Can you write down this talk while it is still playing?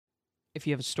If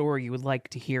you have a story you would like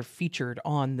to hear featured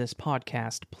on this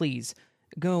podcast, please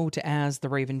go to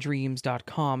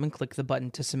astheravendreams.com and click the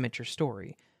button to submit your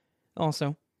story.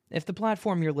 Also, if the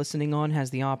platform you're listening on has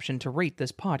the option to rate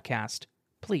this podcast,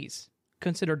 please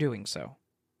consider doing so.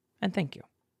 And thank you.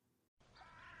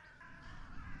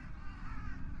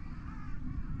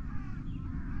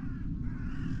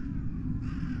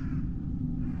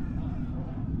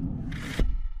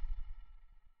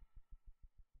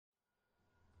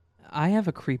 I have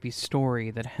a creepy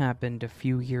story that happened a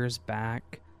few years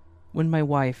back when my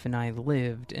wife and I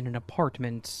lived in an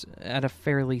apartment at a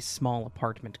fairly small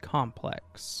apartment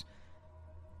complex.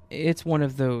 It's one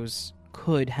of those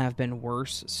could have been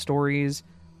worse stories,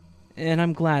 and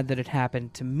I'm glad that it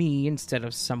happened to me instead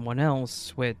of someone else,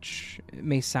 which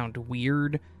may sound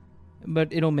weird,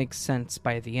 but it'll make sense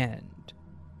by the end.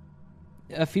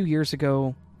 A few years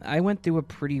ago, I went through a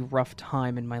pretty rough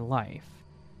time in my life.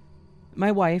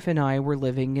 My wife and I were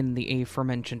living in the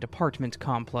aforementioned apartment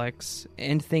complex,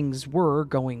 and things were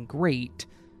going great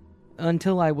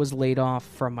until I was laid off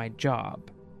from my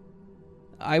job.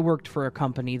 I worked for a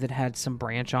company that had some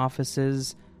branch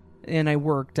offices, and I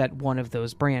worked at one of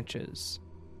those branches.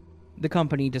 The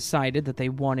company decided that they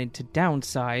wanted to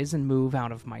downsize and move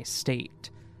out of my state.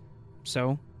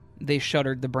 So, they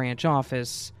shuttered the branch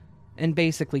office and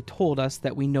basically told us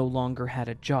that we no longer had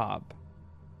a job.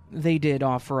 They did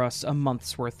offer us a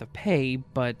month's worth of pay,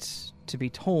 but to be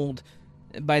told,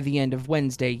 by the end of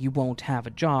Wednesday you won't have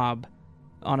a job,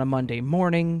 on a Monday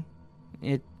morning,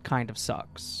 it kind of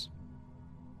sucks.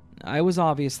 I was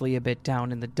obviously a bit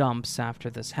down in the dumps after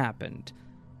this happened,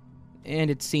 and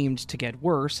it seemed to get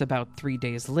worse about 3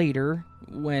 days later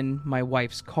when my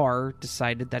wife's car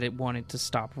decided that it wanted to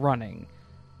stop running.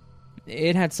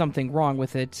 It had something wrong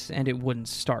with it, and it wouldn't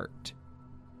start.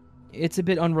 It's a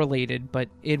bit unrelated, but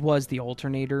it was the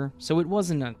alternator, so it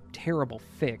wasn't a terrible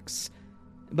fix,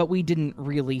 but we didn't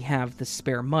really have the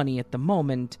spare money at the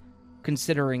moment,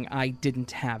 considering I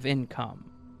didn't have income.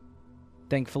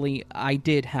 Thankfully, I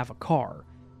did have a car,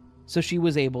 so she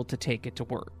was able to take it to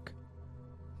work.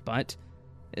 But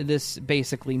this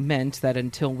basically meant that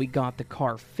until we got the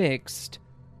car fixed,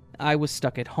 I was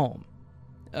stuck at home,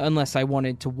 unless I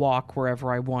wanted to walk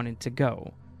wherever I wanted to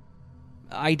go.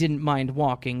 I didn't mind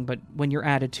walking, but when your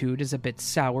attitude is a bit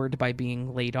soured by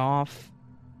being laid off,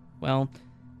 well,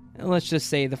 let's just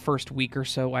say the first week or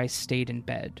so I stayed in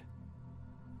bed.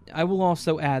 I will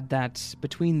also add that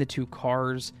between the two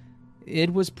cars,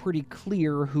 it was pretty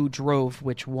clear who drove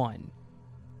which one.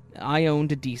 I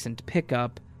owned a decent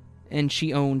pickup, and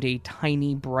she owned a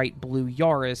tiny bright blue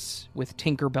Yaris with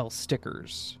Tinkerbell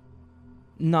stickers.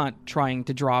 Not trying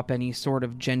to drop any sort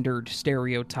of gendered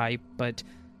stereotype, but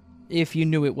if you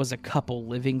knew it was a couple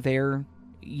living there,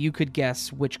 you could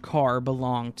guess which car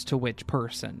belonged to which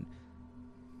person.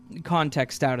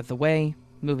 Context out of the way,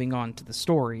 moving on to the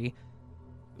story.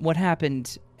 What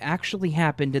happened actually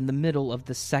happened in the middle of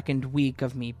the second week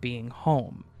of me being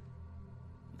home.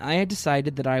 I had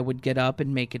decided that I would get up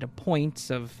and make it a point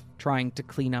of trying to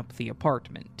clean up the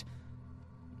apartment.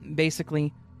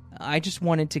 Basically, I just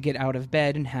wanted to get out of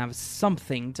bed and have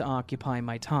something to occupy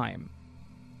my time.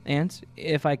 And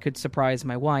if I could surprise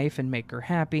my wife and make her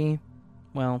happy,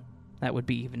 well, that would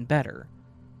be even better.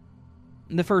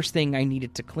 The first thing I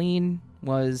needed to clean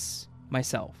was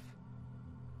myself.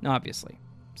 Obviously.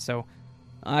 So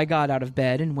I got out of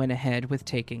bed and went ahead with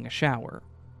taking a shower.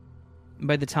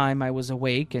 By the time I was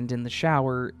awake and in the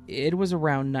shower, it was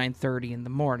around 9:30 in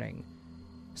the morning.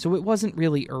 So it wasn't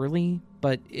really early,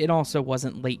 but it also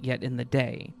wasn't late yet in the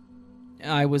day.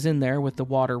 I was in there with the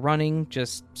water running,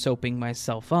 just soaping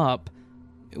myself up,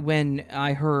 when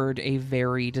I heard a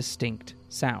very distinct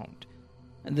sound.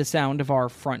 The sound of our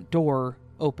front door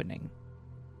opening.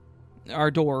 Our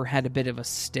door had a bit of a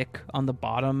stick on the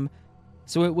bottom,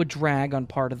 so it would drag on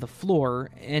part of the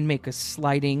floor and make a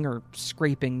sliding or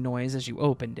scraping noise as you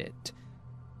opened it.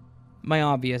 My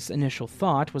obvious initial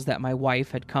thought was that my wife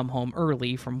had come home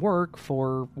early from work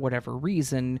for whatever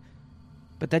reason,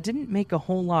 but that didn't make a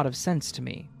whole lot of sense to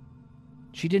me.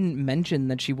 She didn't mention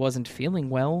that she wasn't feeling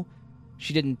well.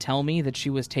 She didn't tell me that she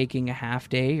was taking a half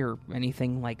day or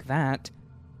anything like that.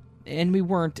 And we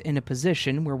weren't in a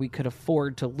position where we could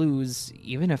afford to lose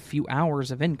even a few hours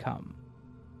of income.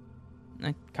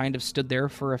 I kind of stood there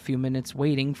for a few minutes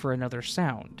waiting for another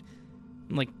sound.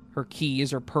 Like her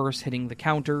keys or purse hitting the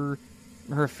counter,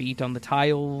 her feet on the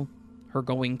tile, her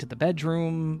going to the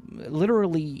bedroom,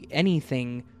 literally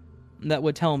anything that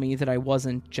would tell me that I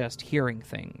wasn't just hearing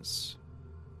things.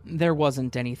 There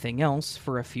wasn't anything else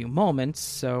for a few moments,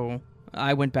 so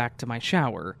I went back to my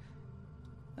shower.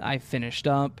 I finished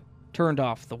up, turned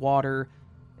off the water,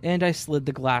 and I slid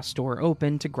the glass door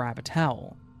open to grab a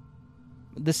towel.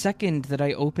 The second that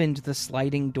I opened the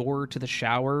sliding door to the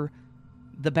shower,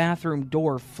 the bathroom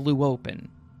door flew open,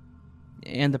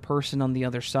 and the person on the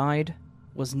other side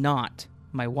was not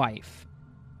my wife.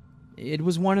 It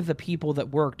was one of the people that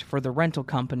worked for the rental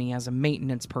company as a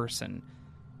maintenance person.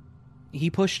 He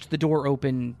pushed the door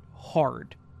open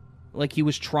hard, like he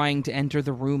was trying to enter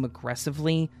the room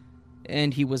aggressively,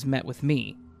 and he was met with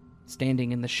me,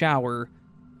 standing in the shower,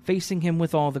 facing him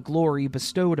with all the glory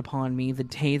bestowed upon me the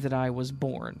day that I was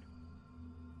born.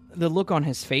 The look on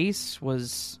his face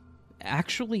was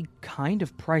actually kind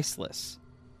of priceless,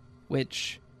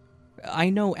 which I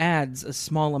know adds a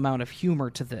small amount of humor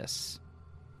to this,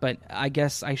 but I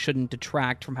guess I shouldn't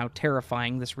detract from how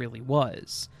terrifying this really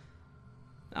was.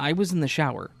 I was in the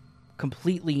shower,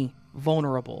 completely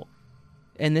vulnerable,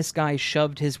 and this guy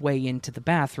shoved his way into the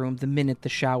bathroom the minute the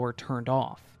shower turned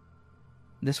off.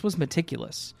 This was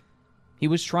meticulous. He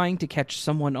was trying to catch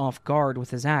someone off guard with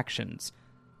his actions,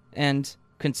 and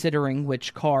considering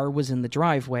which car was in the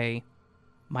driveway,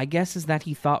 my guess is that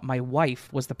he thought my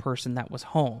wife was the person that was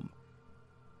home.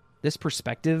 This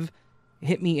perspective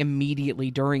hit me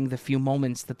immediately during the few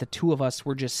moments that the two of us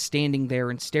were just standing there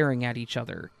and staring at each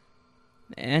other,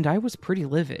 and I was pretty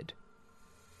livid.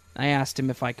 I asked him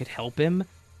if I could help him,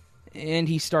 and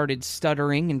he started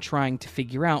stuttering and trying to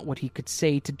figure out what he could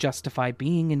say to justify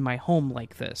being in my home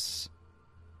like this.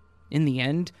 In the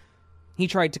end, he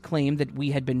tried to claim that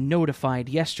we had been notified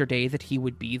yesterday that he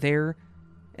would be there,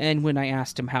 and when I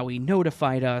asked him how he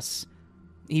notified us,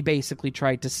 he basically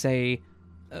tried to say,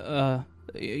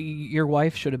 your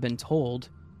wife should have been told.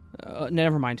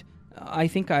 Never mind. I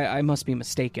think I must be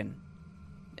mistaken.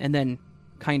 And then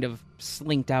kind of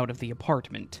slinked out of the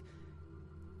apartment.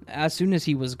 As soon as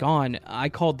he was gone, I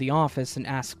called the office and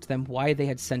asked them why they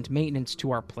had sent maintenance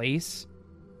to our place,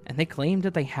 and they claimed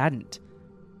that they hadn't.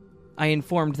 I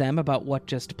informed them about what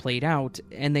just played out,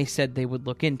 and they said they would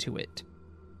look into it.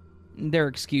 Their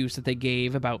excuse that they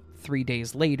gave about 3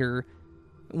 days later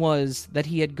was that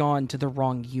he had gone to the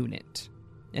wrong unit,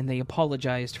 and they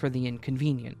apologized for the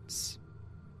inconvenience.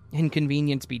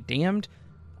 Inconvenience be damned,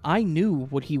 I knew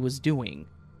what he was doing.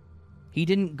 He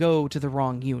didn't go to the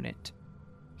wrong unit.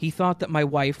 He thought that my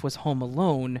wife was home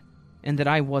alone, and that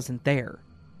I wasn't there,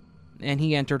 and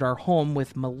he entered our home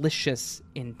with malicious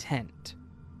intent.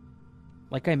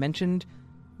 Like I mentioned,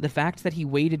 the fact that he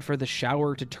waited for the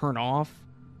shower to turn off,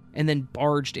 and then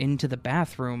barged into the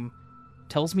bathroom,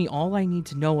 tells me all I need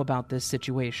to know about this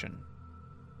situation.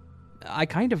 I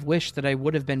kind of wish that I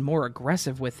would have been more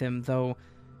aggressive with him, though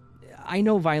I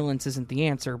know violence isn't the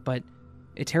answer, but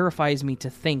it terrifies me to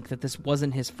think that this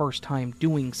wasn't his first time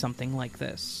doing something like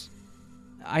this.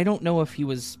 I don't know if he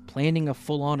was planning a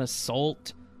full-on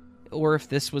assault, or if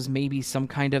this was maybe some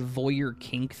kind of voyeur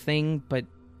kink thing, but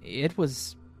it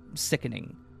was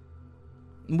sickening.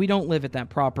 We don't live at that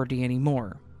property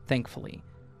anymore, thankfully,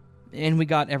 and we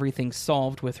got everything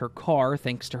solved with her car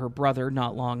thanks to her brother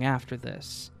not long after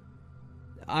this.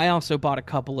 I also bought a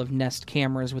couple of Nest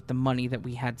cameras with the money that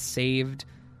we had saved.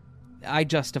 I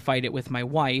justified it with my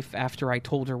wife after I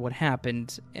told her what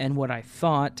happened and what I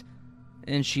thought,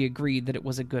 and she agreed that it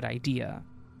was a good idea.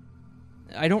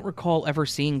 I don't recall ever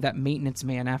seeing that maintenance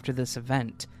man after this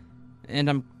event, and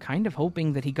I'm kind of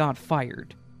hoping that he got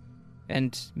fired.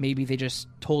 And maybe they just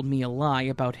told me a lie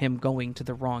about him going to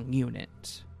the wrong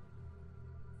unit.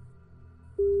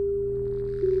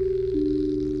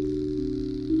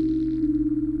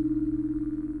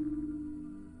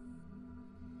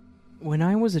 When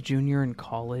I was a junior in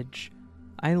college,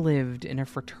 I lived in a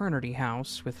fraternity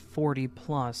house with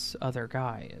 40-plus other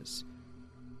guys.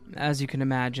 As you can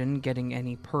imagine, getting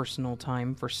any personal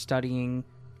time for studying,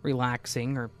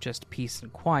 relaxing, or just peace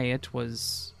and quiet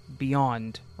was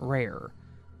beyond rare.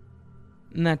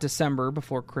 In that December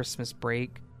before Christmas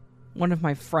break, one of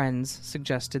my friends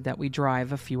suggested that we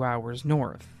drive a few hours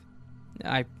north.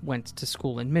 I went to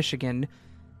school in Michigan,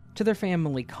 to their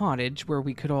family cottage where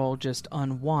we could all just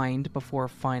unwind before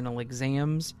final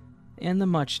exams and the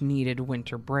much-needed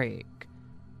winter break.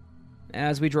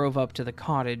 As we drove up to the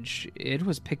cottage, it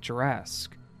was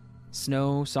picturesque.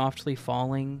 Snow softly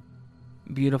falling,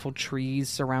 beautiful trees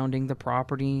surrounding the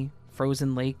property,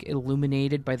 frozen lake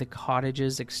illuminated by the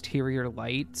cottage's exterior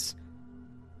lights.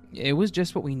 It was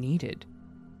just what we needed.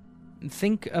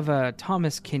 Think of a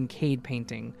Thomas Kinkade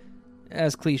painting,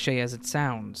 as cliche as it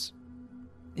sounds.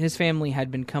 His family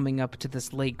had been coming up to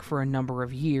this lake for a number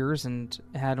of years and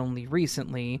had only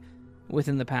recently,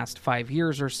 within the past 5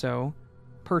 years or so,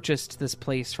 purchased this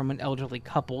place from an elderly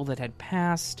couple that had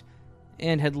passed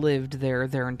and had lived there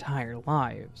their entire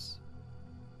lives.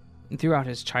 Throughout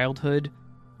his childhood,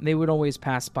 They would always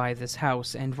pass by this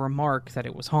house and remark that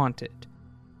it was haunted.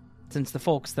 Since the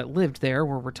folks that lived there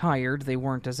were retired, they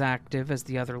weren't as active as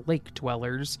the other lake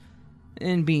dwellers,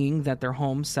 and being that their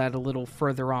home sat a little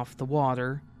further off the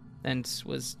water and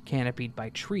was canopied by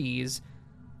trees,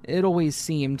 it always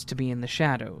seemed to be in the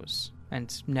shadows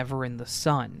and never in the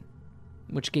sun,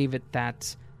 which gave it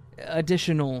that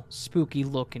additional spooky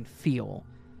look and feel.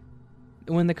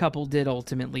 When the couple did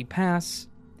ultimately pass,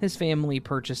 his family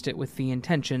purchased it with the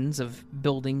intentions of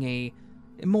building a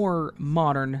more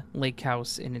modern lake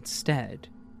house in its stead.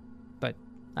 But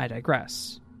I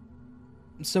digress.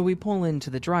 So we pull into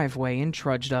the driveway and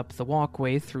trudged up the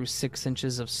walkway through 6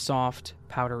 inches of soft,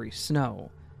 powdery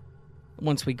snow.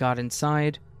 Once we got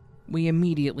inside, we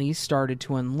immediately started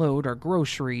to unload our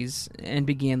groceries and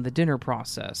began the dinner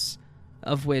process,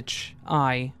 of which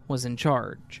I was in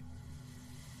charge.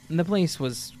 The place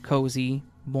was cozy,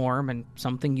 warm, and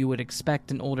something you would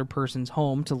expect an older person's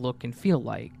home to look and feel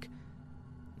like.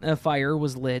 A fire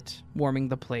was lit, warming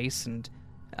the place, and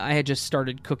I had just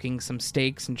started cooking some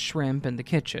steaks and shrimp in the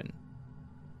kitchen.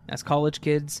 As college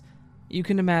kids, you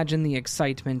can imagine the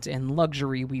excitement and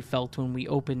luxury we felt when we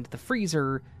opened the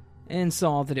freezer and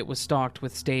saw that it was stocked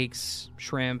with steaks,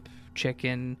 shrimp,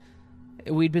 chicken.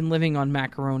 We'd been living on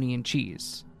macaroni and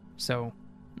cheese, so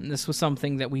this was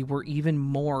something that we were even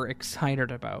more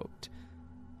excited about.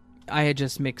 I had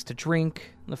just mixed a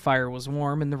drink, the fire was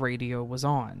warm, and the radio was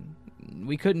on.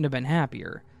 We couldn't have been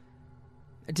happier.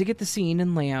 To get the scene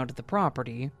and layout of the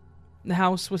property, the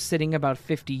house was sitting about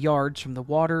 50 yards from the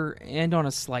water and on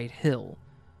a slight hill.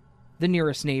 The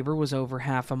nearest neighbor was over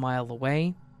half a mile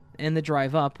away, and the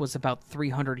drive up was about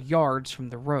 300 yards from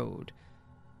the road.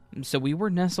 So we were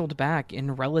nestled back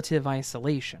in relative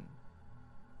isolation.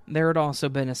 There had also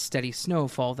been a steady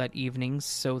snowfall that evening,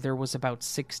 so there was about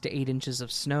 6 to 8 inches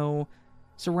of snow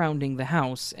surrounding the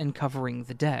house and covering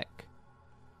the deck.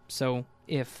 So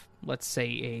if, let's say,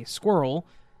 a squirrel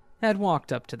had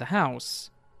walked up to the house,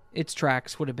 its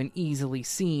tracks would have been easily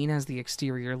seen as the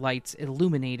exterior lights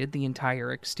illuminated the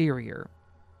entire exterior.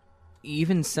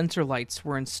 Even sensor lights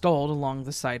were installed along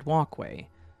the side walkway.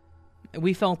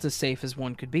 We felt as safe as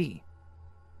one could be.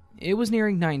 It was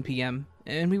nearing 9 p.m.,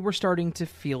 and we were starting to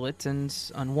feel it and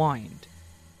unwind.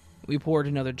 We poured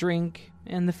another drink,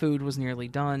 and the food was nearly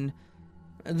done.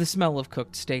 The smell of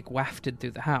cooked steak wafted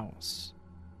through the house.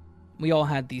 We all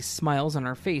had these smiles on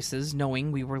our faces,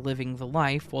 knowing we were living the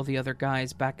life while the other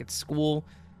guys back at school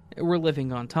were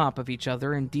living on top of each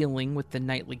other and dealing with the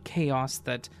nightly chaos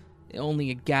that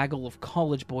only a gaggle of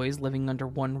college boys living under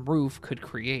one roof could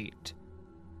create.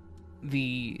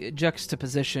 The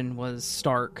juxtaposition was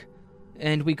stark,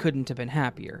 and we couldn't have been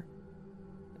happier.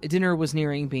 Dinner was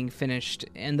nearing being finished,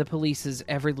 and the police's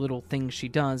Every Little Thing She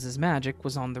Does Is Magic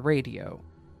was on the radio.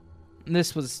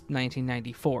 This was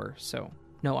 1994, so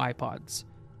no iPods.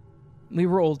 We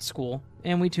were old school,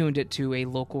 and we tuned it to a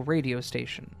local radio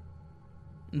station.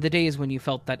 The days when you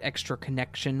felt that extra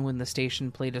connection when the station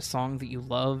played a song that you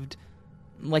loved,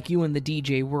 like you and the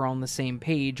DJ were on the same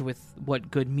page with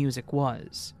what good music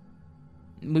was.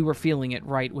 We were feeling it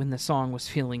right when the song was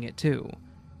feeling it too.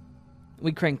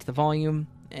 We cranked the volume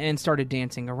and started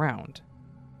dancing around.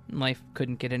 Life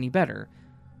couldn't get any better.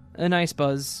 A nice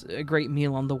buzz, a great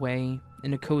meal on the way,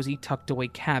 in a cozy tucked-away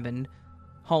cabin,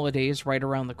 holidays right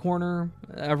around the corner,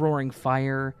 a roaring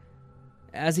fire.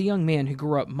 As a young man who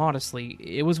grew up modestly,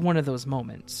 it was one of those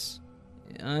moments.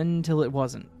 Until it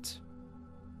wasn't.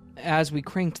 As we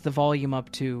cranked the volume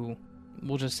up to,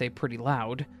 we'll just say pretty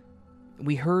loud,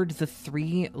 we heard the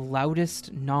 3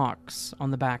 loudest knocks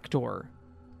on the back door.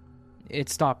 It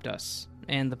stopped us,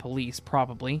 and the police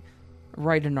probably,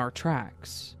 right in our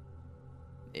tracks.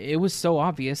 It was so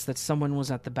obvious that someone was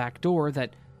at the back door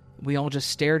that we all just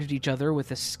stared at each other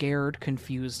with a scared,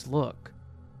 confused look.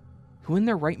 Who in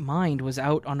their right mind was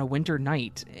out on a winter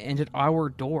night and at our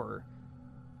door?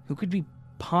 Who could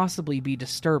possibly be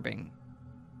disturbing?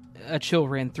 A chill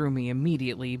ran through me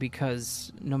immediately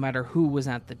because no matter who was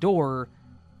at the door,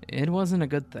 it wasn't a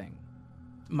good thing.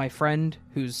 My friend,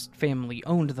 whose family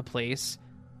owned the place,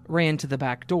 ran to the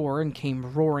back door and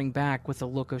came roaring back with a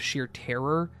look of sheer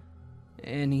terror,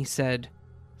 and he said,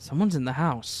 "Someone's in the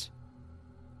house."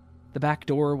 The back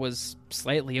door was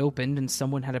slightly opened and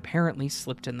someone had apparently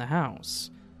slipped in the house.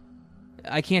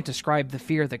 I can't describe the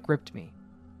fear that gripped me.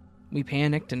 We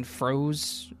panicked and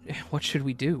froze. What should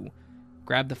we do?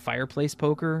 Grab the fireplace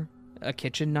poker? A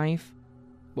kitchen knife?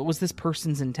 What was this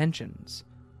person's intentions?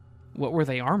 What were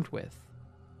they armed with?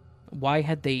 Why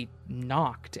had they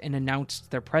knocked and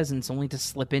announced their presence only to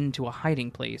slip into a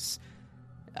hiding place?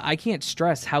 I can't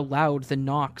stress how loud the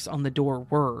knocks on the door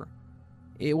were.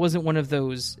 It wasn't one of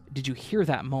those, did you hear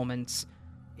that moments.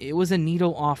 It was a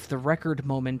needle off the record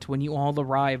moment when you all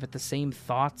arrive at the same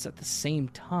thoughts at the same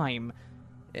time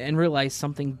and realize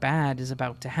something bad is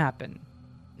about to happen.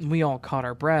 We all caught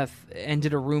our breath and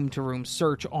did a room-to-room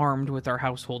search armed with our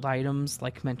household items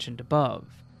like mentioned above.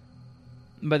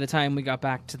 By the time we got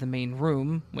back to the main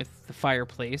room with the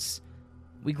fireplace,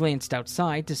 we glanced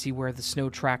outside to see where the snow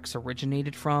tracks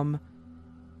originated from,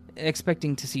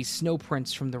 expecting to see snow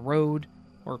prints from the road,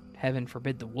 or heaven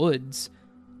forbid the woods.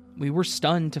 We were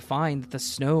stunned to find that the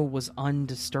snow was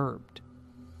undisturbed.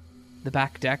 The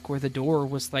back deck where the door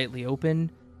was slightly open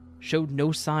showed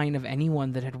no sign of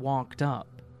anyone that had walked up.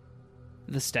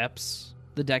 The steps,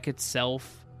 the deck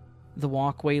itself, the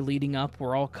walkway leading up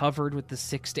were all covered with the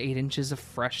 6 to 8 inches of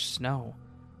fresh snow.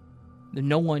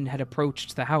 No one had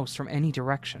approached the house from any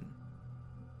direction.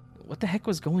 What the heck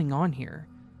was going on here?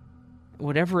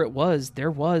 Whatever it was,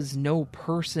 there was no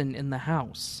person in the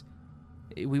house.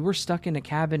 We were stuck in a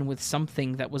cabin with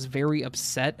something that was very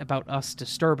upset about us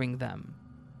disturbing them.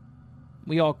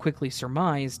 We all quickly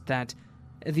surmised that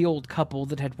the old couple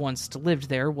that had once lived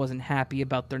there wasn't happy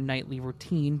about their nightly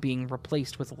routine being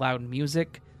replaced with loud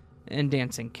music and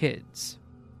dancing kids.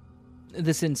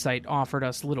 This insight offered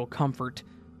us little comfort.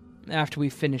 After we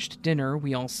finished dinner,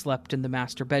 we all slept in the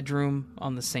master bedroom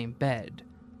on the same bed.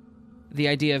 The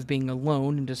idea of being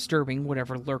alone and disturbing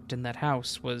whatever lurked in that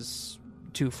house was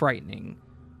too frightening.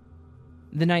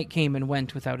 The night came and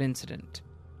went without incident,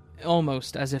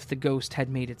 almost as if the ghost had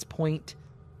made its point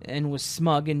and was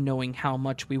smug in knowing how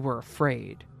much we were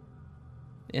afraid.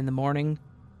 In the morning,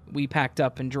 we packed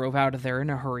up and drove out of there in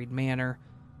a hurried manner.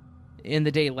 In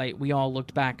the daylight, we all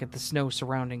looked back at the snow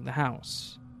surrounding the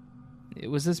house. It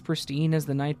was as pristine as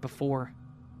the night before.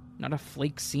 Not a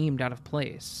flake seemed out of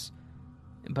place.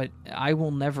 But I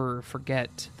will never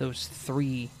forget those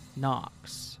 3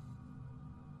 knocks.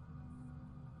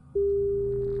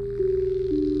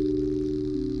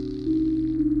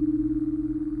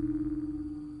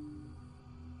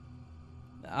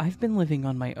 I've been living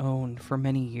on my own for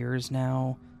many years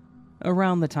now.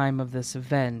 Around the time of this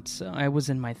event, I was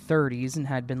in my 30s and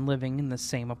had been living in the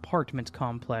same apartment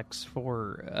complex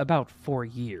for about 4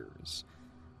 years.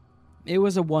 It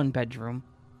was a 1-bedroom,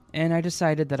 and I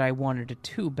decided that I wanted a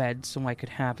 2-bed so I could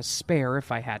have a spare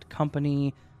if I had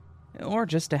company, or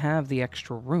just to have the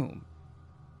extra room.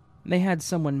 They had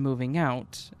someone moving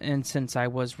out, and since I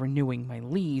was renewing my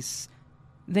lease,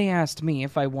 they asked me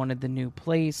if I wanted the new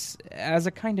place as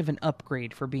a kind of an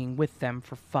upgrade for being with them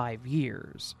for 5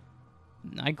 years.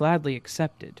 I gladly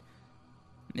accepted.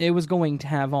 It was going to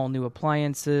have all new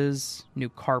appliances, new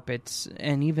carpets,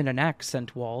 and even an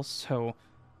accent wall, so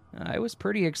I was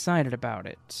pretty excited about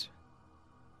it.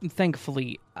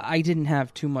 Thankfully, I didn't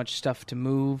have too much stuff to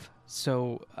move,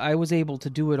 so I was able to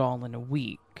do it all in a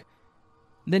week.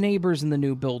 The neighbors in the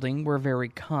new building were very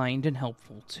kind and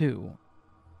helpful too.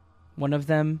 One of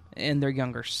them, and their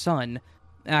younger son,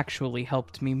 actually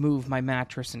helped me move my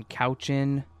mattress and couch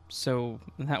in, so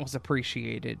that was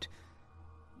appreciated.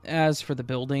 As for the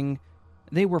building,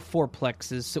 they were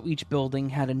 4plexes, so each building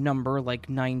had a number like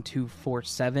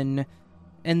 9247,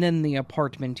 and then the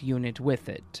apartment unit with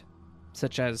it,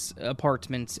 such as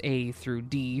apartments A through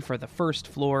D for the first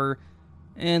floor,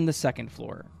 and the second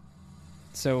floor.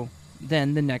 So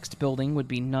then the next building would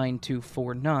be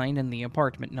 9249 and the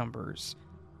apartment numbers.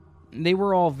 They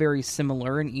were all very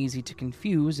similar and easy to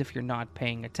confuse if you're not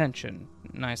paying attention,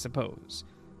 I suppose.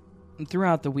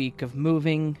 Throughout the week of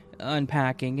moving,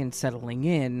 unpacking, and settling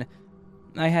in,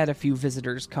 I had a few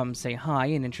visitors come say hi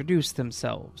and introduce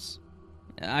themselves.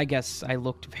 I guess I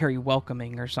looked very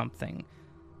welcoming or something.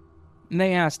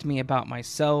 They asked me about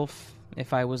myself,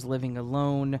 if I was living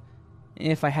alone,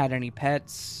 if I had any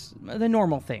pets, the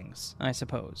normal things, I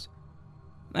suppose.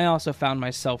 I also found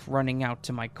myself running out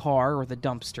to my car or the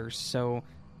dumpsters, so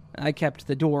I kept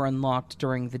the door unlocked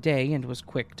during the day and was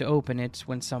quick to open it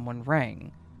when someone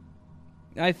rang.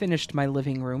 I finished my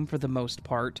living room for the most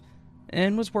part,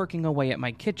 and was working away at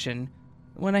my kitchen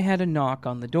when I had a knock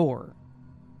on the door.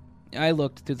 I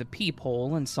looked through the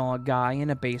peephole and saw a guy in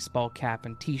a baseball cap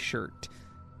and t-shirt.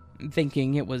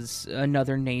 Thinking it was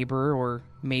another neighbor or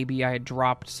maybe I had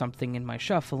dropped something in my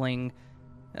shuffling,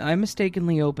 I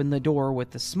mistakenly opened the door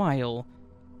with a smile,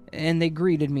 and they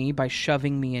greeted me by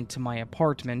shoving me into my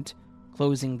apartment,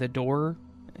 closing the door,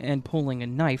 and pulling a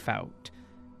knife out.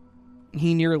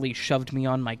 He nearly shoved me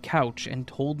on my couch and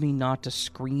told me not to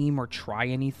scream or try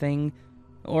anything,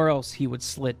 or else he would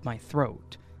slit my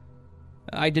throat.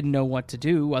 I didn't know what to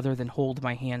do other than hold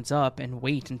my hands up and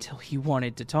wait until he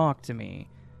wanted to talk to me.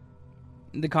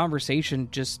 The conversation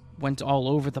just went all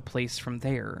over the place from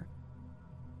there.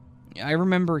 I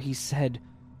remember he said,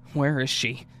 "Where is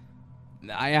she?"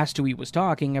 I asked who he was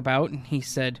talking about, and he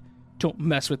said, "Don't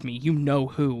mess with me, you know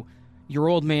who. Your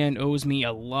old man owes me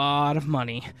a lot of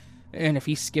money, and if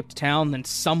he skipped town, then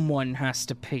someone has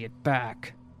to pay it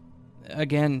back."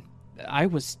 Again, I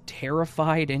was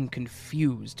terrified and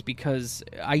confused because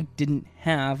I didn't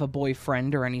have a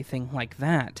boyfriend or anything like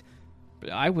that.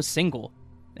 I was single,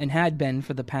 and had been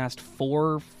for the past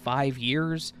 4-5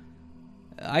 years.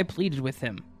 I pleaded with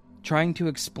him, trying to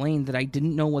explain that I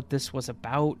didn't know what this was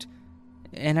about,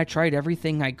 and I tried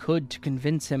everything I could to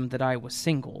convince him that I was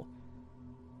single.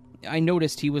 I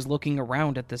noticed he was looking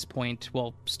around at this point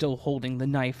while still holding the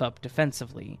knife up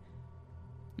defensively.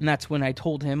 And that's when I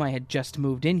told him I had just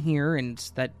moved in here and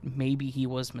that maybe he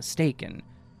was mistaken.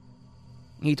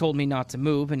 He told me not to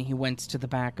move, and he went to the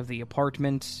back of the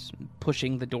apartment,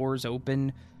 pushing the doors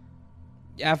open.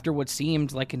 After what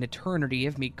seemed like an eternity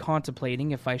of me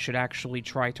contemplating if I should actually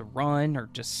try to run or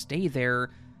just stay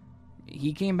there,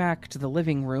 he came back to the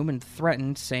living room and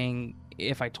threatened, saying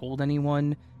if I told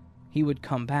anyone, he would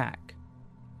come back,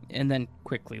 and then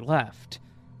quickly left.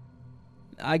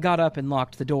 I got up and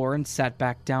locked the door and sat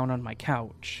back down on my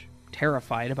couch,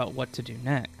 terrified about what to do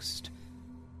next.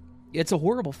 It's a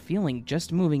horrible feeling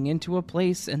just moving into a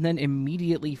place and then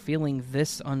immediately feeling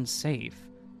this unsafe.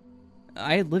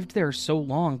 I had lived there so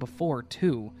long before,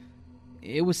 too.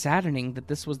 It was saddening that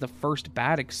this was the first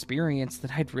bad experience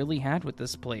that I'd really had with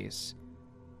this place.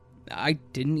 I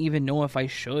didn't even know if I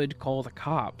should call the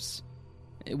cops.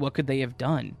 What could they have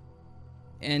done?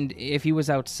 And if he was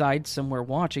outside somewhere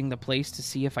watching the place to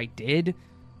see if I did,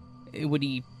 would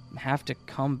he have to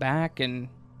come back, and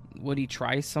would he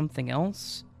try something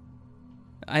else?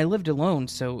 I lived alone,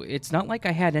 so it's not like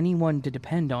I had anyone to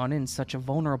depend on in such a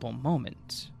vulnerable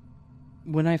moment.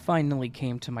 When I finally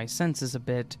came to my senses a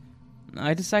bit,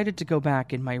 I decided to go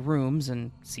back in my rooms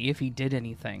and see if he did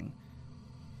anything.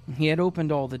 He had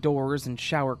opened all the doors and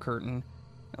shower curtain,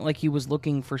 like he was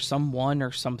looking for someone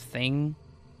or something,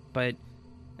 but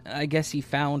I guess he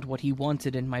found what he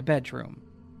wanted in my bedroom.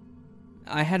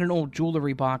 I had an old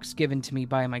jewelry box given to me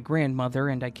by my grandmother,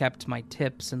 and I kept my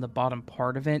tips in the bottom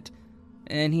part of it,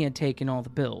 and he had taken all the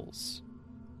bills.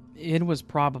 It was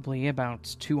probably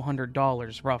about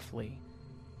 $200 roughly.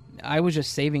 I was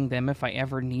just saving them if I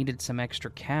ever needed some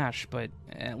extra cash, but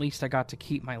at least I got to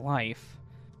keep my life.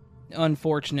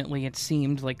 Unfortunately, it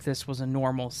seemed like this was a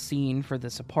normal scene for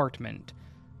this apartment,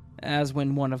 as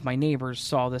when one of my neighbors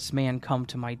saw this man come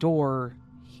to my door,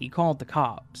 he called the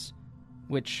cops,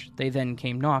 which they then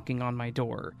came knocking on my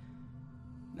door.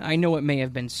 I know it may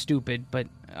have been stupid, but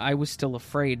I was still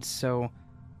afraid, so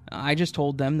I just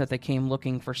told them that they came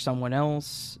looking for someone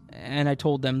else, and I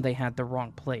told them they had the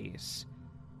wrong place.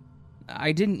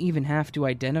 I didn't even have to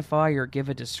identify or give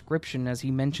a description, as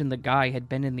he mentioned the guy had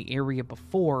been in the area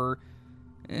before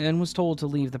and was told to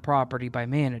leave the property by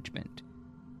management.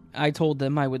 I told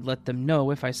them I would let them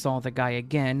know if I saw the guy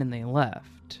again, and they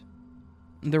left.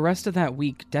 The rest of that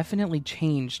week definitely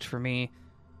changed for me.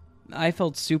 I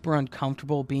felt super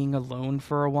uncomfortable being alone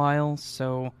for a while,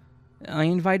 so I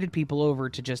invited people over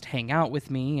to just hang out with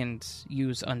me and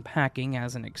use unpacking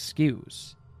as an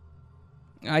excuse.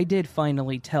 I did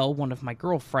finally tell one of my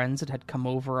girlfriends that had come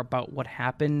over about what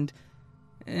happened,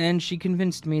 and she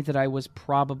convinced me that I was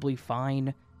probably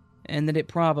fine, and that it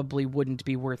probably wouldn't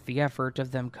be worth the effort of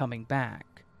them coming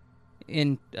back.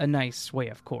 In a nice way,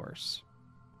 of course.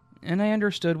 And I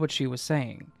understood what she was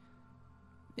saying.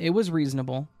 It was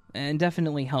reasonable, and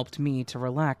definitely helped me to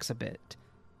relax a bit.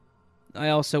 I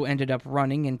also ended up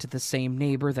running into the same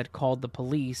neighbor that called the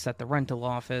police at the rental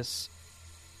office.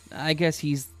 I guess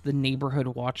he's the neighborhood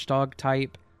watchdog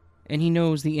type, and he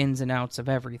knows the ins and outs of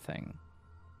everything.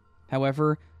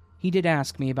 However, he did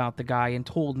ask me about the guy and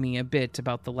told me a bit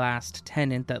about the last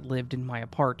tenant that lived in my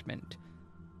apartment.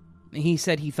 He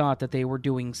said he thought that they were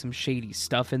doing some shady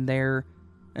stuff in there,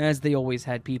 as they always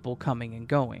had people coming and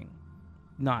going,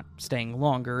 not staying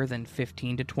longer than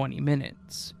 15 to 20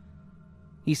 minutes.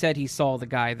 He said he saw the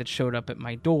guy that showed up at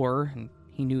my door, and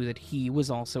he knew that he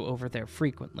was also over there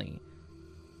frequently.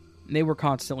 They were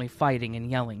constantly fighting and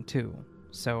yelling too,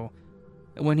 so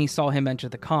when he saw him enter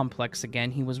the complex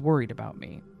again, he was worried about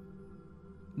me.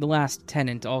 The last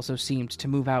tenant also seemed to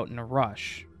move out in a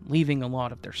rush, leaving a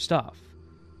lot of their stuff.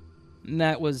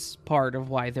 That was part of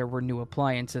why there were new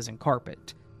appliances and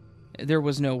carpet. There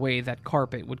was no way that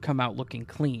carpet would come out looking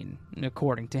clean,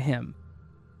 according to him.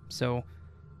 So,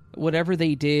 whatever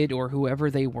they did or whoever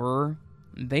they were,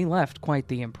 they left quite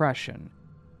the impression.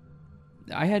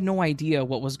 I had no idea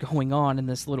what was going on in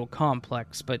this little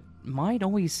complex, but mine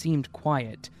always seemed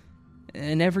quiet,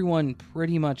 and everyone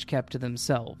pretty much kept to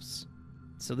themselves.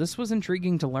 so this was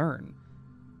intriguing to learn.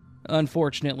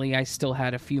 Unfortunately, I still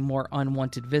had a few more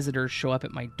unwanted visitors show up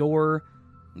at my door,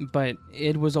 but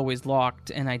it was always locked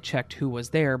and I checked who was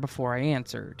there before I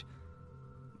answered.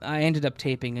 I ended up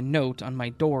taping a note on my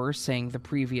door saying the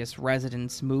previous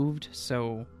residents moved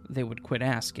so they would quit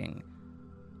asking.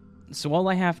 So all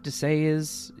I have to say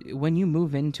is, when you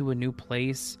move into a new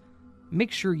place,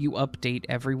 make sure you update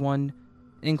everyone,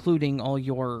 including all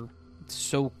your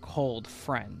so-called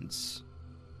friends.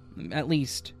 At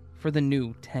least for the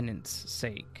new tenants'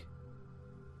 sake.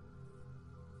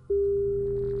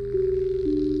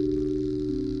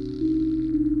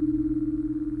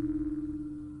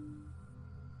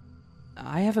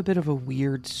 I have a bit of a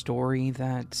weird story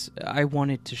that I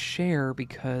wanted to share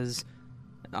because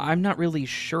I'm not really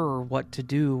sure what to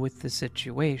do with the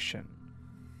situation.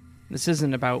 This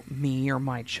isn't about me or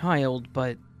my child,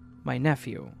 but my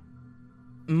nephew.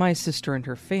 My sister and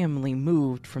her family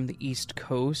moved from the East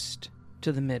Coast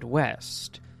to the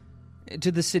Midwest,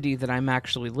 to the city that I'm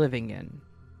actually living in.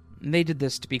 They did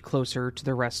this to be closer to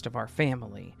the rest of our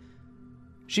family.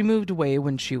 She moved away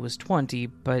when she was 20,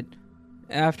 but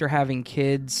after having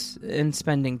kids and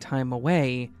spending time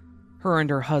away, her and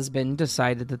her husband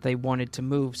decided that they wanted to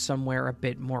move somewhere a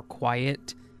bit more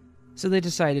quiet, so they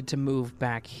decided to move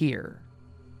back here.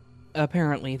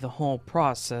 Apparently, the whole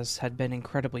process had been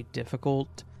incredibly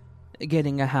difficult,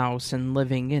 getting a house and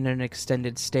living in an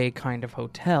extended stay kind of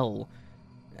hotel.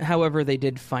 However, they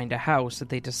did find a house that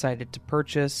they decided to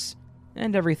purchase,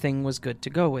 and everything was good to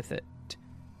go with it.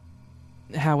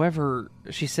 However,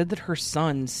 she said that her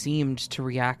son seemed to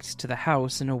react to the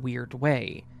house in a weird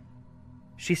way.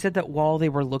 She said that while they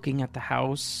were looking at the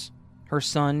house, her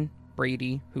son,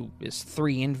 Brady, who is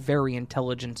 3 and very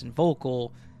intelligent and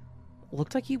vocal,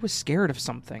 looked like he was scared of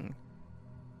something.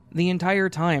 The entire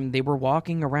time they were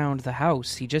walking around the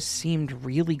house, he just seemed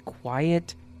really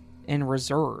quiet and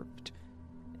reserved,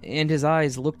 and his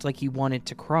eyes looked like he wanted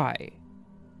to cry.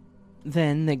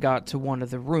 Then they got to one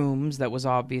of the rooms that was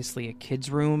obviously a kid's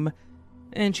room,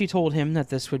 and she told him that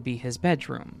this would be his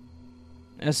bedroom.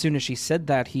 As soon as she said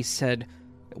that, he said,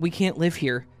 "We can't live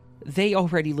here. They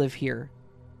already live here."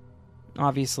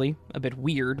 Obviously, a bit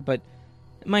weird, but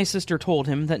my sister told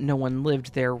him that no one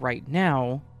lived there right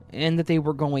now, and that they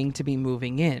were going to be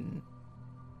moving in.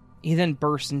 He then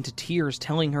burst into tears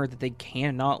telling her that they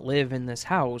cannot live in this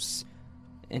house,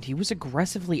 and he was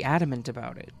aggressively adamant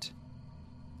about it.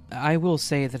 I will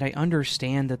say that I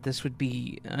understand that this would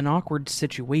be an awkward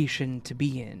situation to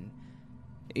be in.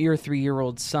 Your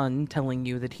 3-year-old son telling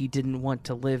you that he didn't want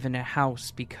to live in a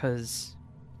house because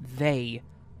they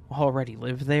already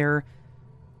lived there,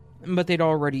 but they'd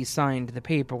already signed the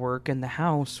paperwork and the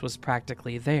house was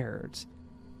practically theirs.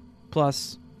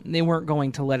 Plus, they weren't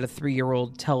going to let a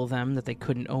 3-year-old tell them that they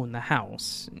couldn't own the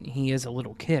house. He is a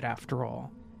little kid after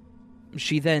all.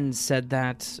 She then said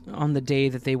that on the day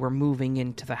that they were moving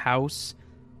into the house,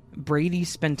 Brady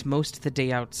spent most of the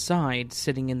day outside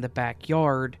sitting in the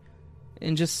backyard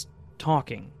and just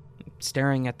talking,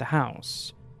 staring at the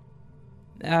house.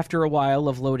 After a while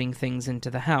of loading things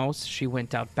into the house, she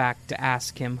went out back to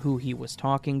ask him who he was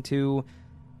talking to,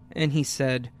 and he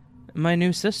said, "My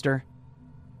new sister."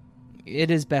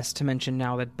 It is best to mention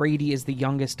now that Brady is the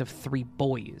youngest of 3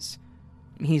 boys.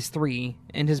 He's 3,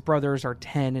 and his brothers are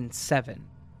 10 and 7.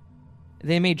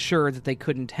 They made sure that they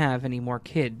couldn't have any more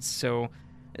kids, so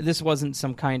this wasn't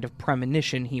some kind of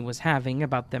premonition he was having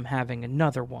about them having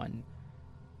another one.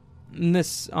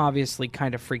 This obviously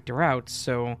kind of freaked her out,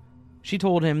 so she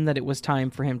told him that it was time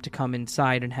for him to come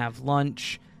inside and have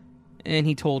lunch, and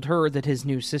he told her that his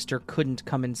new sister couldn't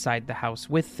come inside the house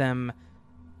with them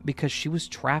because she was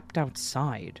trapped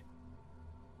outside.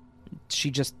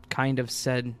 She just kind of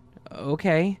said,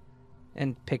 "Okay,"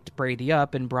 and picked Brady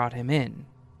up and brought him in.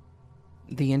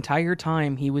 The entire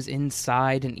time he was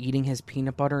inside and eating his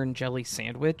peanut butter and jelly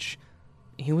sandwich,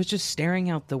 he was just staring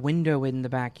out the window in the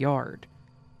backyard.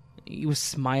 He was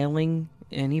smiling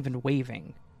and even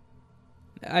waving.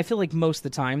 I feel like most of the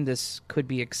time this could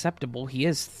be acceptable. He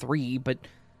is 3, but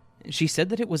she said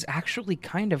that it was actually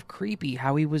kind of creepy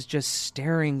how he was just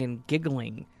staring and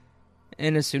giggling.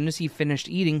 And as soon as he finished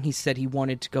eating, he said he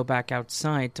wanted to go back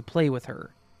outside to play with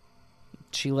her.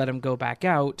 She let him go back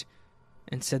out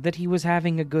and said that he was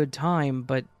having a good time,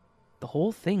 but the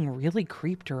whole thing really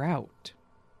creeped her out.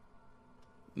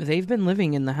 They've been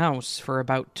living in the house for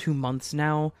about 2 months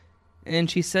now,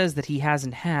 and she says that he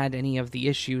hasn't had any of the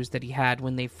issues that he had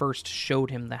when they first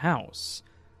showed him the house.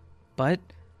 But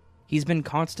he's been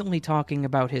constantly talking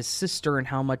about his sister and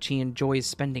how much he enjoys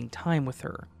spending time with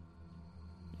her.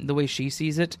 The way she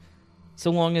sees it,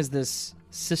 so long as this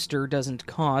sister doesn't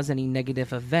cause any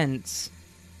negative events,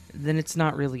 then it's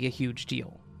not really a huge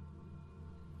deal.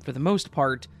 For the most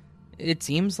part, it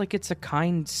seems like it's a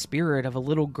kind spirit of a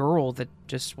little girl that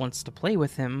just wants to play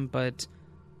with him, but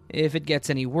if it gets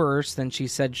any worse, then she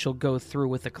said she'll go through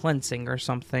with a cleansing or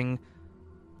something.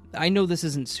 I know this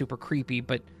isn't super creepy,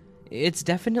 but it's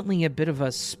definitely a bit of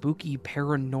a spooky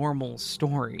paranormal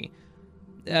story,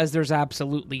 as there's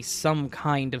absolutely some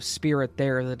kind of spirit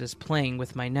there that is playing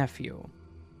with my nephew.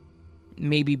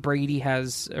 Maybe Brady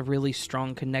has a really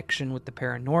strong connection with the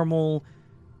paranormal,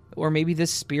 or maybe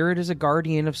this spirit is a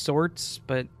guardian of sorts,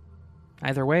 but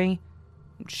either way,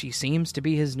 she seems to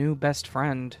be his new best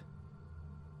friend.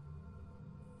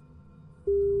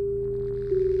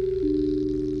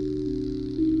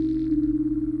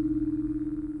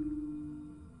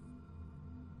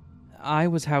 I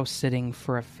was house sitting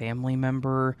for a family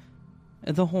member.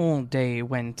 The whole day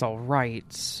went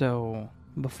alright, so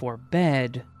before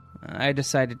bed, I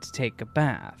decided to take a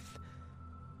bath.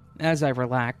 As I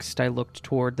relaxed, I looked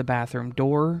toward the bathroom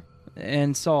door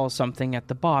and saw something at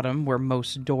the bottom where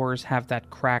most doors have that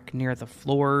crack near the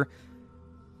floor,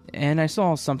 and I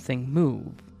saw something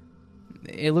move.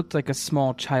 It looked like a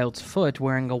small child's foot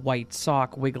wearing a white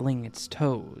sock wiggling its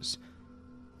toes.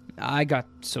 I got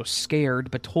so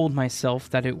scared, but told myself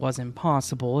that it was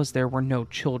impossible as there were no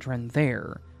children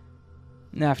there.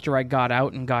 After I got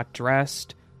out and got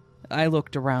dressed, I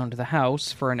looked around the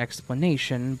house for an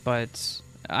explanation, but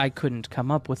I couldn't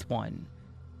come up with one.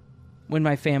 When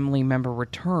my family member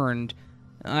returned,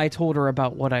 I told her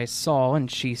about what I saw,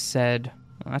 and she said,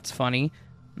 "That's funny.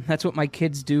 That's what my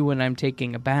kids do when I'm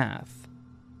taking a bath."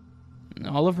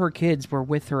 All of her kids were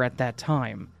with her at that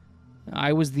time.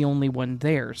 I was the only one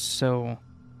there, so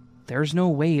there's no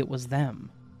way it was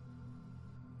them.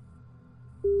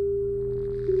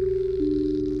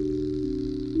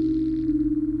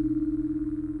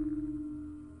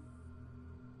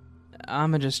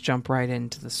 I'ma just jump right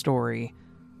into the story.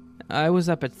 I was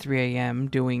up at 3 a.m.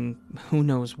 doing who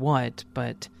knows what,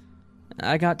 but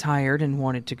I got tired and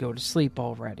wanted to go to sleep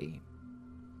already.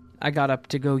 I got up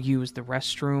to go use the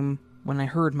restroom when I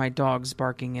heard my dogs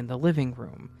barking in the living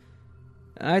room.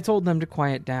 I told them to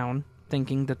quiet down,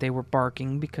 thinking that they were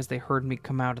barking because they heard me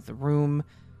come out of the room.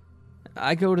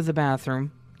 I go to the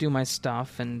bathroom, do my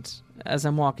stuff, and as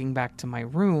I'm walking back to my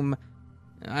room,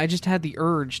 I just had the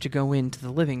urge to go into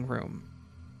the living room.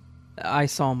 I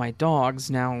saw my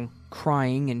dogs now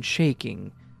crying and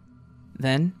shaking.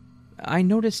 Then, I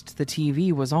noticed the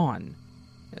TV was on,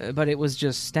 but it was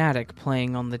just static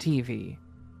playing on the TV.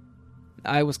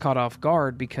 I was caught off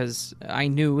guard because I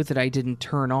knew that I didn't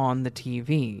turn on the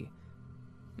TV.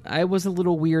 I was a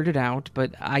little weirded out,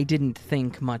 but I didn't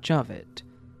think much of it.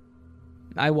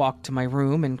 I walked to my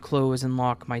room and close and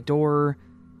lock my door.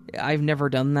 I've never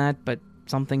done that, but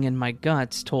something in my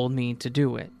guts told me to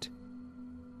do it.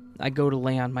 I go to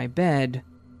lay on my bed.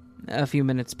 A few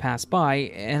minutes pass by,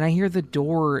 and I hear the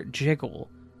door jiggle,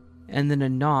 and then a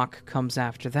knock comes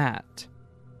after that.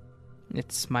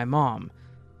 It's my mom.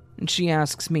 She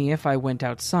asks me if I went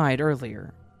outside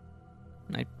earlier.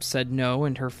 I said no,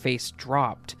 and her face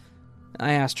dropped.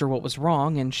 I asked her what was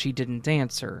wrong, and she didn't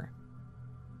answer.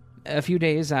 A few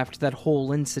days after that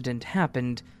whole incident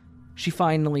happened, she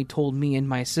finally told me and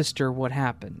my sister what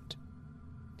happened.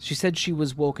 She said she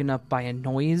was woken up by a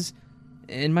noise,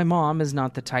 and my mom is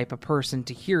not the type of person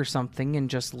to hear something and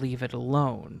just leave it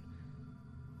alone.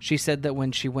 She said that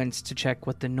when she went to check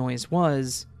what the noise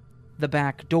was, the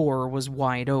back door was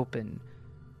wide open,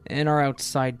 and our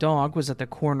outside dog was at the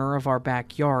corner of our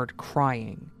backyard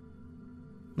crying.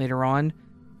 Later on,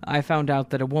 I found out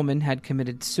that a woman had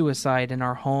committed suicide in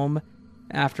our home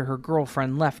after her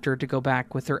girlfriend left her to go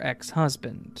back with her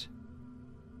ex-husband.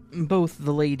 Both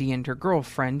the lady and her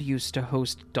girlfriend used to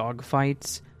host dog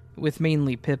fights, with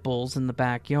mainly pit bulls in the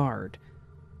backyard.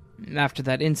 After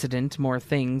that incident, more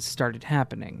things started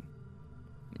happening.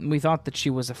 We thought that she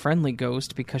was a friendly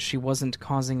ghost because she wasn't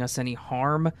causing us any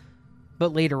harm,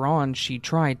 but later on she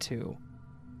tried to.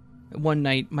 One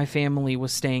night, my family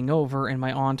was staying over and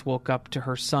my aunt woke up to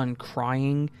her son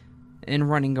crying and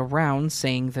running around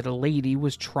saying that a lady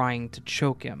was trying to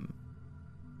choke him.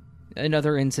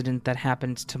 Another incident that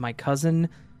happened to my cousin,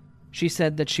 she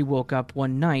said that she woke up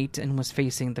one night and was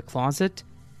facing the closet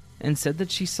and said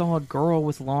that she saw a girl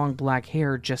with long black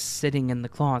hair just sitting in the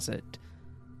closet.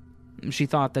 She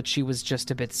thought that she was just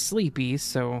a bit sleepy,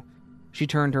 so she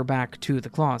turned her back to the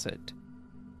closet.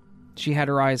 She had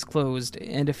her eyes closed,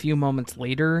 and a few moments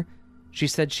later, she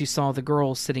said she saw the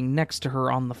girl sitting next to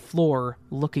her on the floor,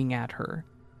 looking at her.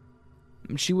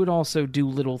 She would also do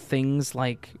little things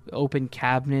like open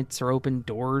cabinets or open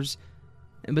doors,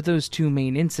 but those two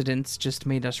main incidents just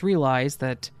made us realize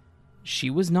that She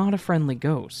was not a friendly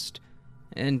ghost,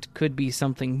 and could be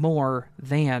something more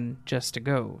than just a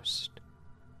ghost.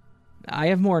 I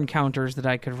have more encounters that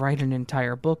I could write an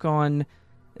entire book on,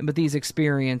 but these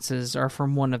experiences are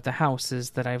from one of the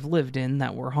houses that I've lived in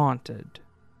that were haunted.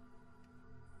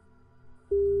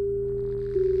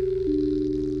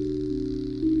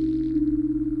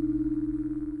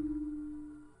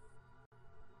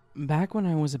 Back when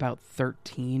I was about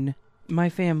 13, my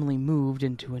family moved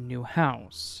into a new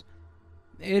house.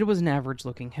 It was an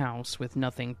average-looking house with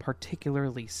nothing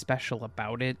particularly special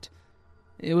about it.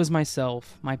 It was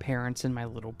myself, my parents, and my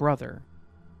little brother.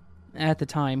 At the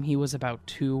time, he was about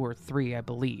 2 or 3, I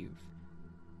believe.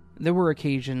 There were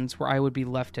occasions where I would be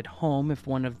left at home if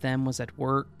one of them was at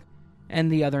work,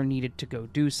 and the other needed to go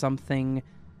do something,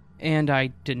 and I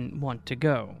didn't want to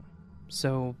go.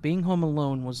 So being home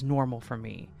alone was normal for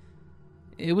me.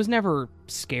 It was never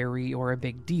scary or a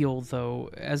big deal, though,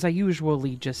 as I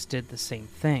usually just did the same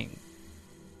thing.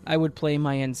 I would play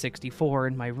my N64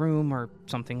 in my room or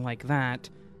something like that,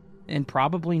 and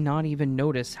probably not even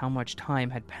notice how much time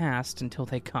had passed until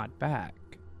they got back.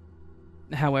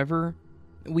 However,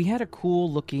 we had a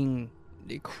cool-looking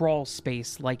crawl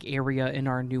space-like area in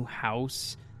our new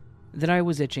house that I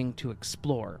was itching to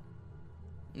explore.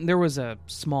 There was a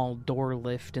small door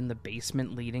lift in the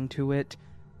basement leading to it.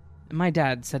 My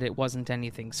dad said it wasn't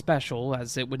anything special,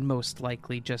 as it would most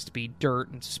likely just be dirt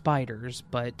and spiders,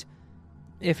 but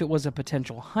if it was a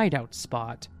potential hideout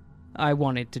spot, I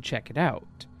wanted to check it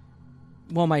out.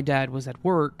 While my dad was at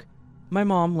work, my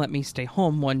mom let me stay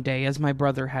home one day as my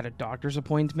brother had a doctor's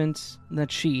appointment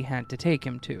that she had to take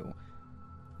him to.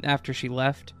 After she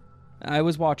left, I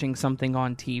was watching something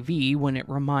on TV when it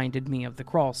reminded me of the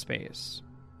crawl space.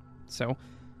 So,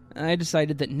 I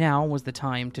decided that now was the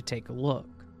time to take a look.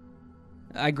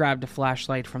 I grabbed a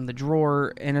flashlight from the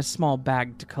drawer and a small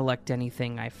bag to collect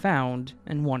anything I found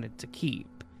and wanted to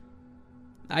keep.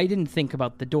 I didn't think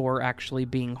about the door actually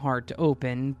being hard to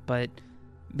open, but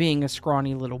being a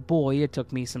scrawny little boy, it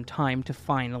took me some time to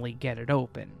finally get it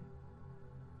open.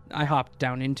 I hopped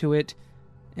down into it,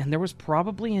 and there was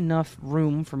probably enough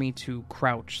room for me to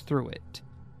crouch through it.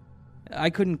 I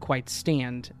couldn't quite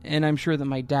stand, and I'm sure that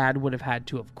my dad would have had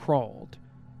to have crawled.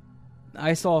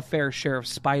 I saw a fair share of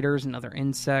spiders and other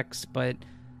insects, but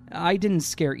I didn't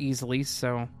scare easily,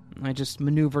 so I just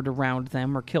maneuvered around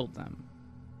them or killed them.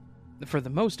 For the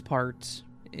most part,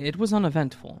 it was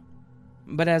uneventful,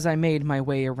 but as I made my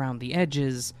way around the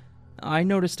edges, I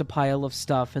noticed a pile of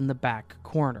stuff in the back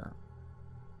corner.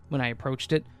 When I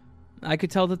approached it, I could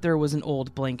tell that there was an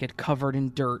old blanket covered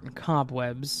in dirt and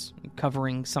cobwebs,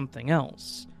 covering something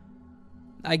else.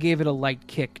 I gave it a light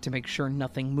kick to make sure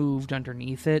nothing moved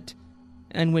underneath it,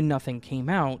 and when nothing came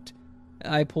out,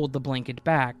 I pulled the blanket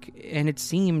back, and it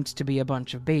seemed to be a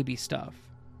bunch of baby stuff.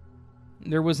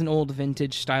 There was an old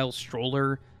vintage-style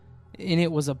stroller. In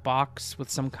it was a box with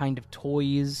some kind of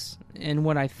toys, and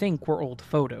what I think were old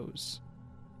photos.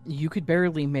 You could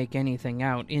barely make anything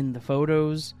out in the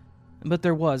photos, but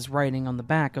there was writing on the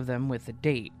back of them with a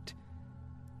date.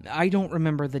 I don't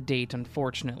remember the date,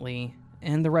 unfortunately,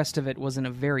 and the rest of it was in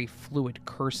a very fluid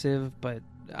cursive, but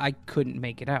I couldn't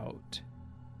make it out.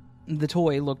 The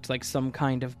toy looked like some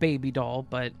kind of baby doll,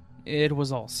 but it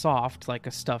was all soft like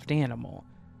a stuffed animal.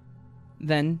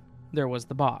 Then there was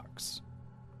the box.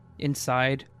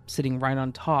 Inside, sitting right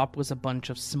on top, was a bunch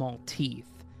of small teeth.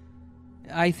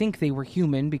 I think they were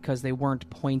human because they weren't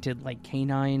pointed like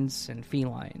canines and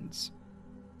felines,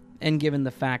 and given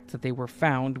the fact that they were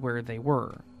found where they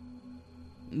were.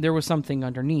 There was something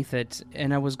underneath it,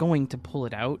 and I was going to pull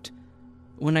it out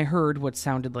when I heard what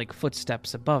sounded like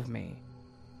footsteps above me.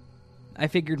 I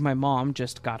figured my mom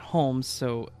just got home,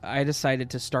 so I decided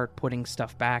to start putting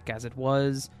stuff back as it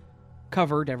was,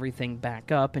 covered everything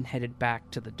back up, and headed back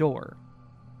to the door.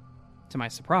 To my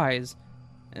surprise,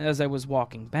 as I was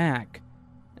walking back,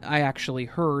 I actually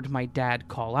heard my dad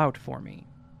call out for me.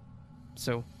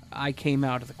 So I came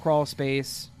out of the crawl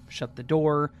space, shut the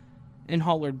door, and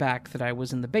hollered back that I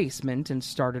was in the basement and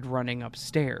started running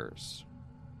upstairs.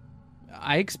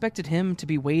 I expected him to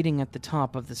be waiting at the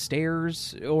top of the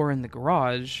stairs or in the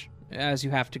garage, as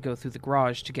you have to go through the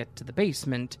garage to get to the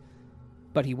basement,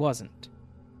 but he wasn't.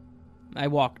 I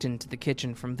walked into the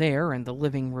kitchen from there and the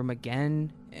living room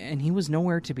again, and he was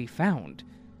nowhere to be found.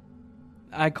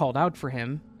 I called out for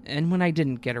him, and when I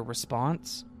didn't get a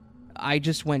response, I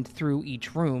just went through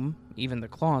each room, even the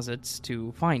closets,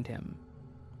 to find him.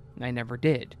 I never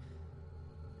did.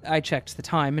 I checked the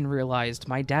time and realized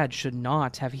my dad should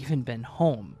not have even been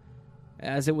home,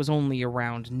 as it was only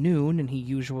around noon and he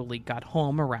usually got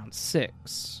home around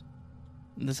 6.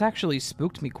 This actually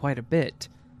spooked me quite a bit.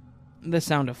 The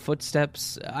sound of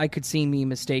footsteps I could see me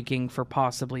mistaking for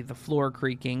possibly the floor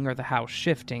creaking or the house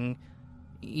shifting,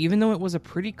 even though it was a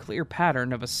pretty clear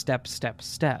pattern of a step, step,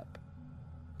 step.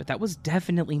 But that was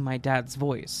definitely my dad's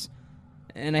voice,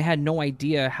 and I had no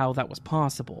idea how that was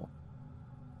possible.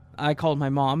 I called my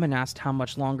mom and asked how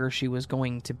much longer she was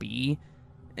going to be,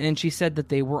 and she said that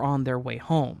they were on their way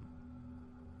home.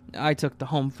 I took the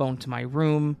home phone to my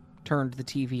room, turned the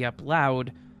TV up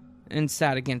loud, and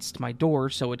sat against my door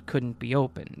so it couldn't be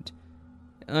opened,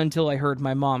 until I heard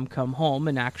my mom come home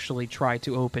and actually try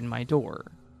to open my door.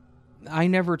 I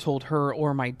never told her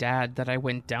or my dad that I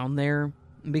went down there,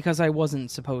 because I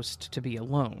wasn't supposed to be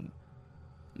alone.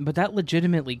 But that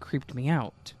legitimately creeped me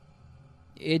out.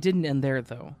 It didn't end there,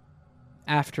 though.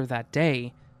 After that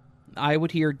day, I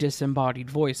would hear disembodied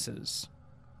voices,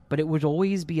 but it would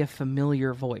always be a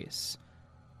familiar voice,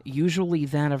 usually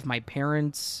that of my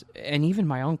parents and even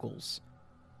my uncles.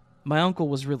 My uncle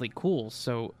was really cool,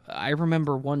 so I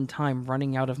remember one time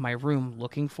running out of my room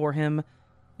looking for him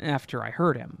after I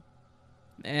heard him.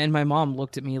 And my mom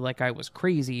looked at me like I was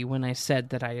crazy when I said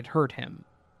that I had heard him,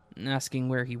 asking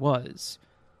where he was.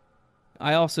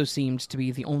 I also seemed to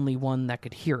be the only one that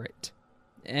could hear it,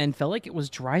 and felt like it was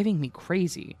driving me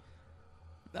crazy.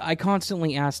 I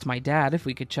constantly asked my dad if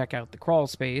we could check out the crawl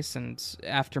space, and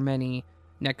after many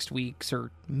next weeks or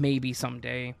maybe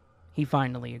someday, he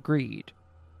finally agreed.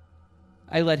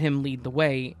 I let him lead the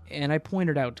way, and I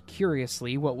pointed out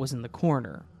curiously what was in the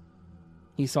corner.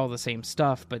 He saw the same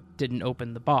stuff, but didn't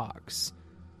open the box.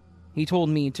 He told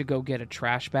me to go get a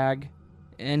trash bag,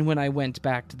 and when I went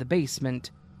back to the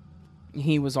basement,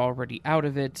 he was already out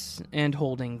of it and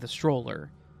holding the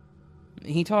stroller.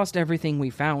 He tossed everything we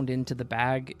found into the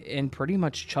bag and pretty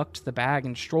much chucked the bag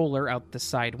and stroller out the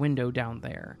side window down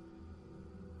there.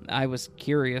 I was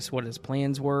curious what his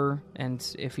plans were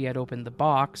and if he had opened the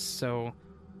box, so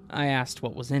I asked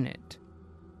what was in it.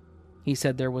 He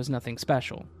said there was nothing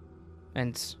special,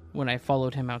 and when I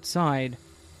followed him outside,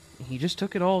 he just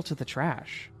took it all to the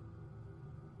trash.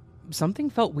 Something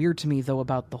felt weird to me, though,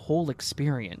 about the whole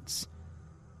experience.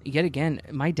 Yet again,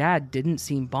 my dad didn't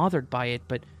seem bothered by it,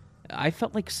 but I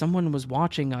felt like someone was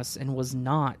watching us and was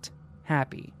not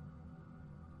happy.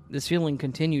 This feeling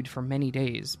continued for many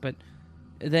days, but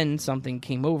then something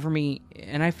came over me,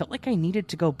 and I felt like I needed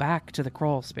to go back to the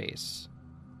crawl space.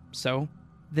 So,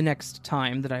 the next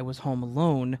time that I was home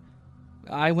alone,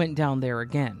 I went down there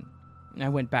again. I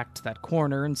went back to that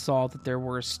corner and saw that there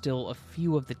were still a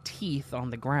few of the teeth on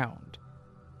the ground.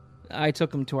 I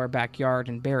took them to our backyard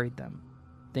and buried them,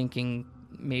 thinking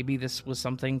maybe this was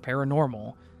something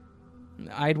paranormal.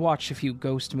 I'd watched a few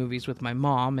ghost movies with my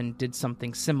mom and did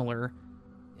something similar,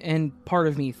 and part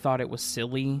of me thought it was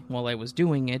silly while I was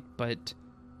doing it, but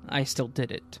I still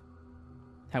did it.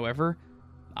 However,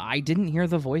 I didn't hear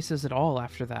the voices at all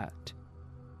after that.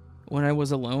 When I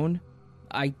was alone,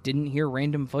 I didn't hear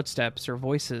random footsteps or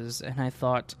voices, and I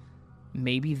thought,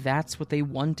 maybe that's what they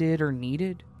wanted or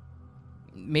needed?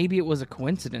 Maybe it was a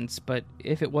coincidence, but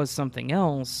if it was something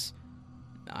else,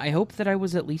 I hope that I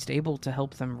was at least able to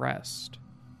help them rest.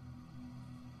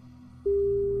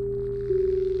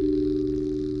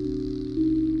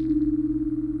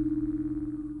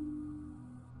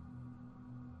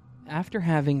 After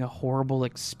having a horrible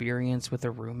experience with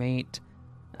a roommate,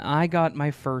 I got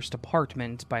my first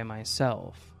apartment by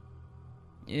myself.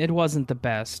 It wasn't the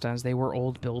best, as they were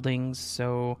old buildings,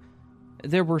 so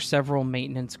there were several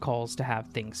maintenance calls to have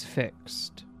things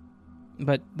fixed.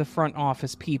 But the front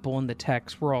office people and the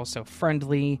techs were also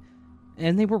friendly,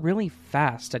 and they were really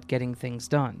fast at getting things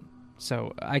done,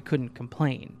 so I couldn't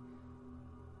complain.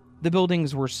 The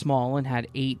buildings were small and had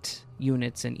 8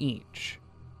 units in each,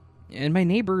 and my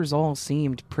neighbors all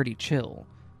seemed pretty chill.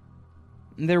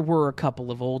 There were a couple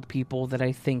of old people that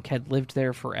I think had lived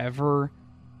there forever,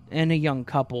 and a young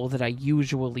couple that I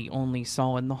usually only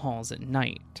saw in the halls at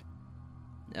night.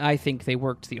 I think they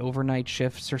worked the overnight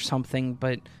shifts or something,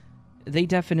 but they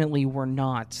definitely were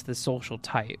not the social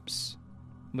types,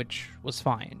 which was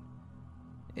fine.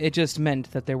 It just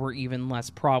meant that there were even less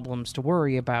problems to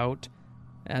worry about,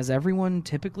 as everyone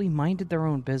typically minded their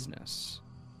own business.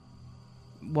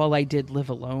 While I did live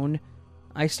alone,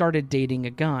 I started dating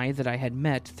a guy that I had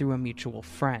met through a mutual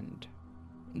friend.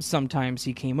 Sometimes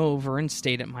he came over and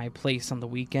stayed at my place on the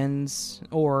weekends,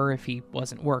 or if he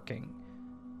wasn't working.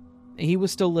 He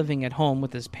was still living at home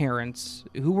with his parents,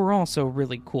 who were also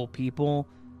really cool people,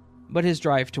 but his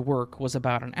drive to work was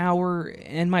about an hour,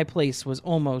 and my place was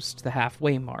almost the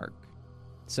halfway mark.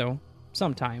 So,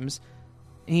 sometimes,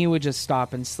 he would just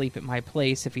stop and sleep at my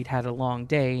place if he'd had a long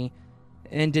day,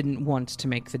 and didn't want to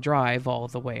make the drive all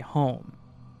the way home.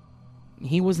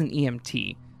 He was an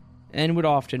EMT, and would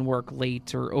often work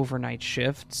late or overnight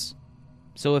shifts.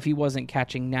 So if he wasn't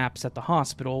catching naps at the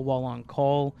hospital while on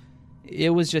call,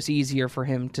 it was just easier for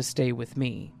him to stay with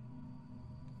me.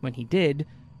 When he did,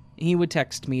 he would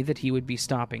text me that he would be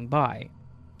stopping by,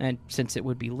 and since it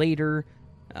would be later,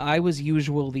 I was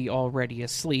usually already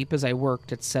asleep as I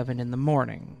worked at 7 in the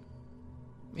morning.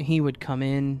 He would come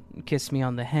in, kiss me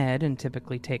on the head, and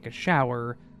typically take a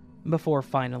shower before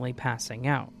finally passing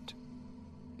out.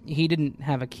 He didn't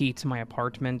have a key to my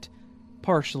apartment,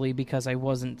 partially because I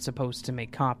wasn't supposed to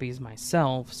make copies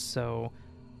myself, so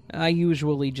I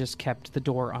usually just kept the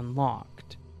door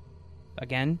unlocked.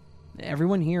 Again,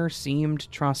 everyone here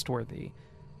seemed trustworthy,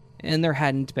 and there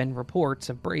hadn't been reports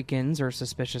of break-ins or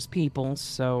suspicious people,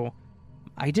 so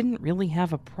I didn't really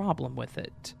have a problem with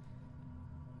it.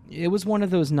 It was one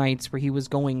of those nights where he was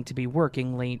going to be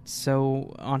working late,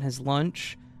 so on his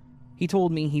lunch, he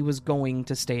told me he was going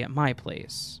to stay at my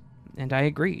place, and I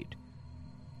agreed.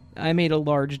 I made a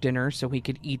large dinner so he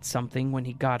could eat something when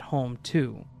he got home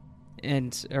too,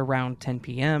 and around 10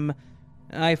 p.m.,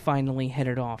 I finally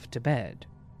headed off to bed,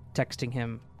 texting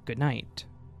him goodnight.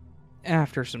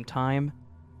 After some time,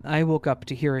 I woke up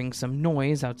to hearing some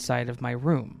noise outside of my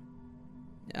room.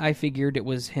 I figured it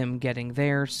was him getting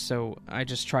there, so I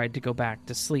just tried to go back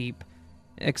to sleep,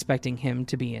 expecting him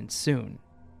to be in soon.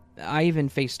 I even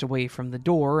faced away from the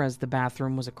door as the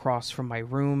bathroom was across from my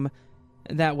room.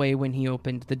 That way, when he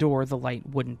opened the door, the light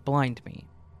wouldn't blind me.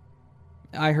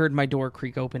 I heard my door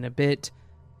creak open a bit,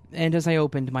 and as I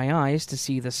opened my eyes to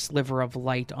see the sliver of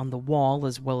light on the wall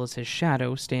as well as his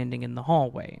shadow standing in the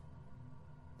hallway.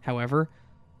 However,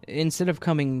 instead of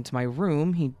coming to my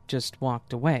room, he just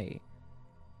walked away.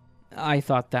 I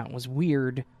thought that was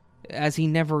weird, as he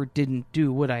never didn't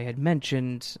do what I had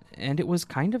mentioned, and it was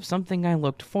kind of something I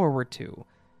looked forward to.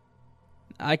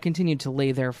 I continued to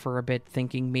lay there for a bit,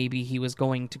 thinking maybe he was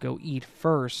going to go eat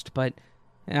first, but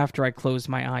after I closed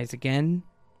my eyes again,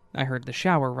 I heard the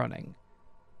shower running.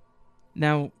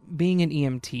 Now, being an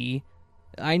EMT,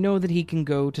 I know that he can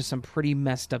go to some pretty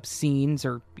messed up scenes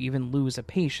or even lose a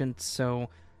patient, so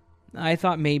I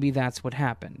thought maybe that's what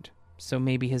happened. So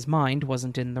maybe his mind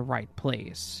wasn't in the right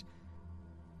place.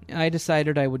 I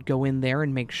decided I would go in there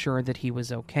and make sure that he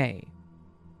was okay.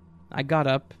 I got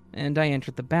up and I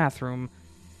entered the bathroom,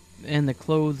 and the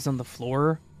clothes on the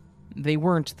floor, they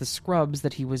weren't the scrubs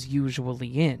that he was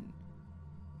usually in.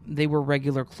 They were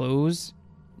regular clothes,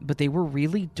 but they were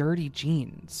really dirty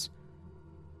jeans.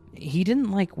 He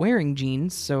didn't like wearing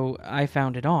jeans, so I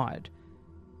found it odd.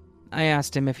 I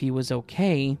asked him if he was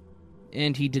okay,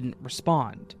 and he didn't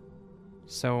respond.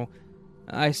 So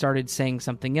I started saying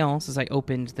something else as I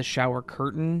opened the shower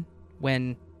curtain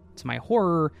when, to my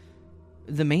horror,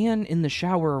 the man in the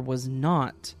shower was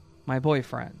not my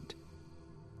boyfriend.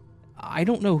 I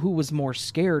don't know who was more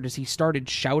scared as he started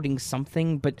shouting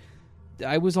something, but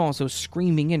I was also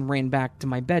screaming and ran back to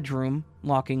my bedroom,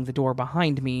 locking the door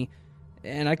behind me,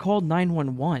 and I called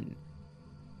 911.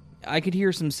 I could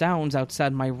hear some sounds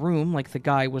outside my room, like the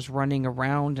guy was running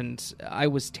around, and I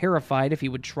was terrified if he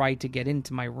would try to get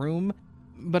into my room,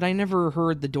 but I never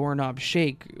heard the doorknob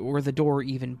shake or the door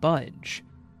even budge.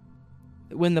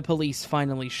 When the police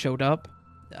finally showed up,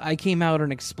 I came out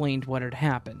and explained what had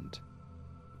happened.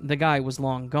 The guy was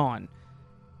long gone.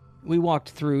 We walked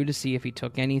through to see if he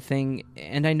took anything,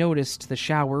 and I noticed the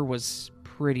shower was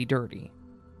pretty dirty.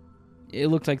 It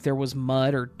looked like there was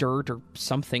mud or dirt or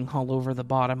something all over the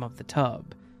bottom of the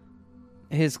tub.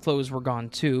 His clothes were gone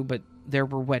too, but there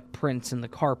were wet prints in the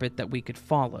carpet that we could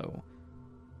follow.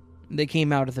 They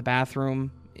came out of the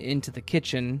bathroom, into the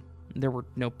kitchen. There were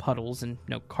no puddles and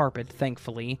no carpet,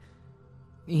 thankfully.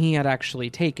 He had actually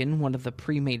taken one of the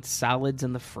pre-made salads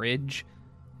in the fridge,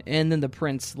 and then the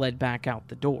prints led back out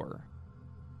the door.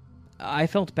 I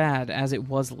felt bad as it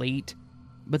was late,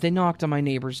 but they knocked on my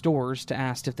neighbors' doors to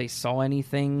ask if they saw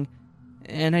anything,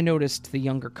 and I noticed the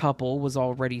younger couple was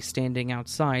already standing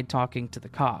outside talking to the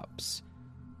cops.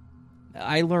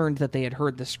 I learned that they had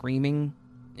heard the screaming,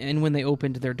 and when they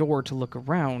opened their door to look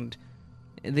around,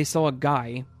 they saw a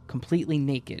guy, completely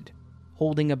naked,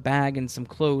 holding a bag and some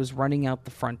clothes running out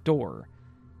the front door,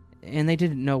 and they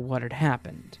didn't know what had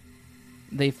happened.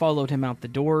 They followed him out the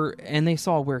door, and they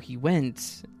saw where he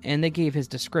went, and they gave his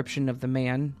description of the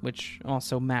man, which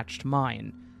also matched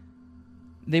mine.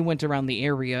 They went around the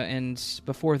area, and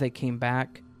before they came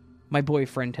back, my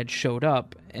boyfriend had showed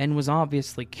up, and was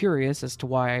obviously curious as to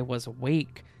why I was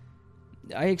awake.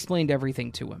 I explained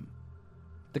everything to him.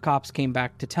 The cops came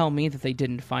back to tell me that they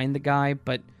didn't find the guy,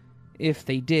 but if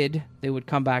they did, they would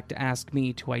come back to ask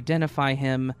me to identify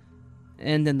him,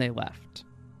 and then they left.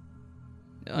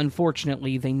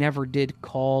 Unfortunately, they never did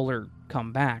call or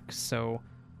come back, so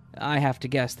I have to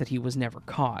guess that he was never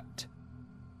caught.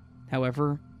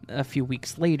 However, a few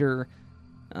weeks later,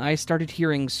 I started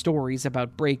hearing stories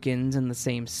about break-ins in the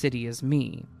same city as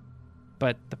me,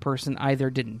 but the person either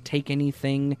didn't take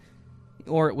anything,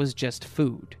 or it was just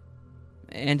food,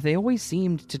 and they always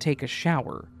seemed to take a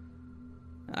shower.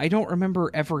 I don't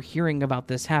remember ever hearing about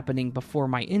this happening before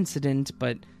my incident,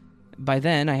 but by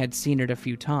then I had seen it a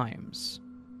few times.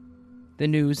 The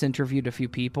news interviewed a few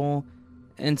people,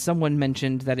 and someone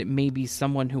mentioned that it may be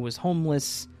someone who was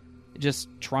homeless, just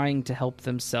trying to help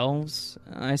themselves,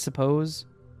 I suppose.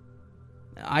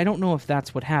 I don't know if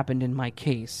that's what happened in my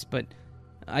case, but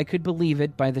I could believe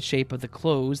it by the shape of the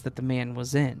clothes that the man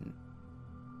was in.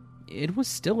 It was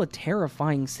still a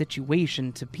terrifying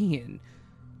situation to be in,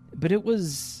 but it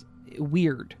was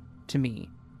weird to me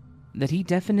that he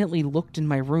definitely looked in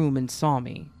my room and saw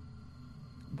me.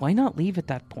 Why not leave at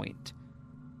that point?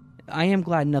 I am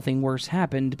glad nothing worse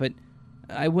happened, but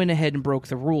I went ahead and broke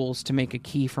the rules to make a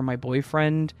key for my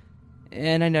boyfriend,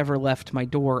 and I never left my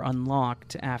door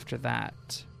unlocked after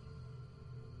that.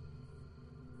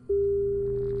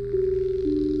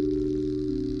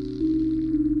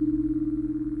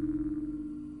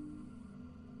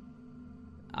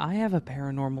 I have a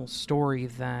paranormal story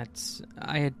that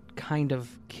I had kind of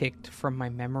kicked from my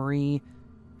memory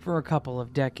for a couple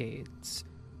of decades,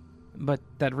 but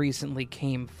that recently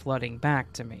came flooding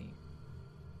back to me.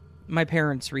 My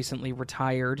parents recently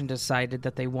retired and decided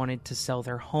that they wanted to sell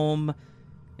their home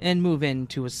and move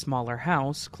into a smaller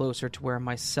house closer to where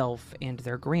myself and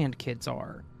their grandkids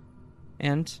are.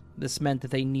 And this meant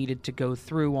that they needed to go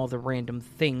through all the random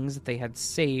things that they had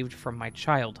saved from my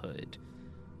childhood.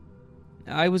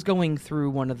 I was going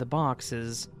through one of the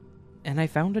boxes, and I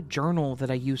found a journal that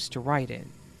I used to write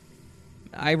in.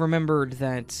 I remembered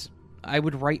that I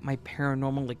would write my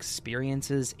paranormal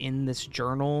experiences in this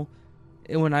journal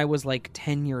when I was like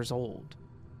 10 years old.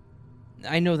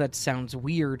 I know that sounds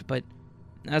weird, but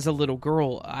as a little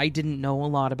girl, I didn't know a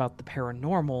lot about the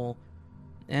paranormal,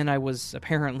 and I was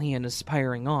apparently an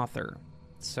aspiring author,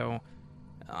 so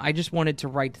I just wanted to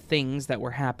write things that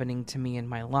were happening to me in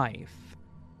my life.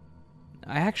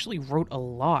 I actually wrote a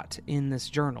lot in this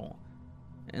journal,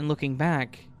 and looking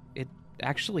back, it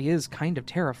actually is kind of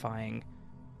terrifying.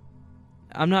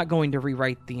 I'm not going to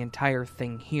rewrite the entire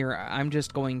thing here, I'm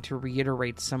just going to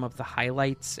reiterate some of the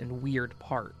highlights and weird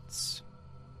parts.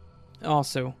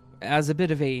 Also, as a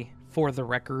bit of a for the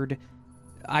record,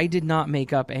 I did not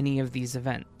make up any of these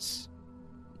events.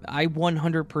 I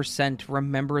 100%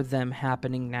 remember them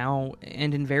happening now,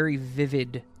 and in very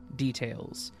vivid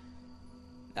details.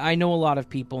 I know a lot of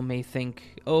people may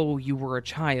think, oh, you were a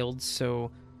child,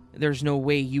 so there's no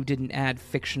way you didn't add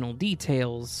fictional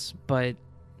details, but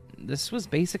this was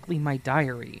basically my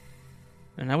diary,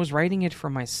 and I was writing it for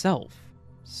myself,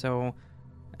 so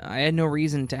I had no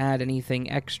reason to add anything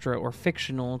extra or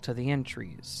fictional to the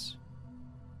entries.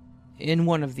 In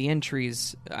one of the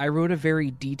entries, I wrote a very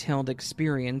detailed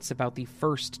experience about the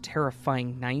first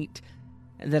terrifying night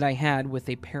that I had with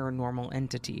a paranormal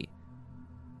entity.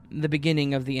 The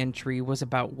beginning of the entry was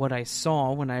about what I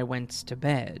saw when I went to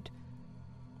bed.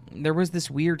 There was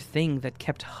this weird thing that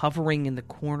kept hovering in the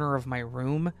corner of my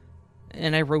room,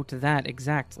 and I wrote that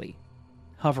exactly.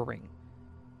 Hovering.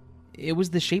 It was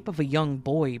the shape of a young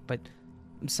boy, but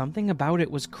something about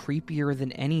it was creepier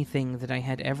than anything that I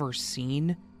had ever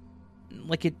seen.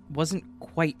 Like it wasn't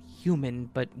quite human,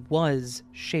 but was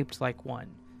shaped like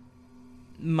one.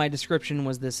 My description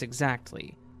was this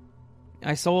exactly.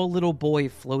 I saw a little boy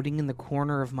floating in the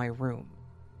corner of my room.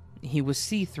 He was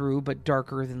see-through but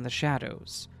darker than the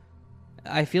shadows.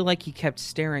 I feel like he kept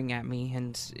staring at me,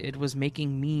 and it was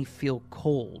making me feel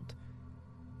cold.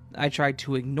 I tried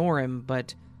to ignore him,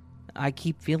 but I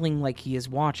keep feeling like he is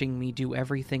watching me do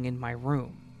everything in my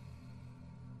room.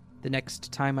 The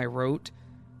next time I wrote,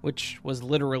 which was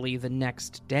literally the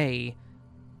next day,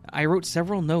 I wrote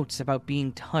several notes about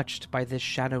being touched by this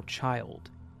shadow child.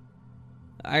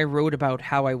 I wrote about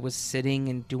how I was sitting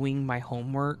and doing my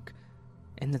homework,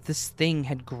 and that this thing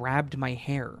had grabbed my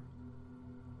hair.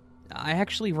 I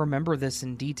actually remember this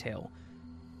in detail.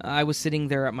 I was sitting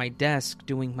there at my desk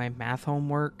doing my math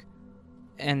homework,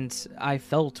 and I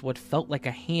felt what felt like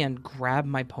a hand grab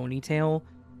my ponytail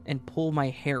and pull my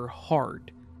hair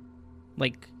hard.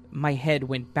 Like my head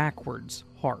went backwards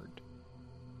hard.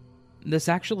 This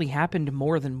actually happened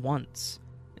more than once.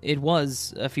 It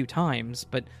was a few times,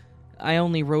 but I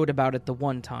only wrote about it the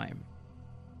one time.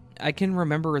 I can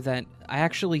remember that I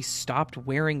actually stopped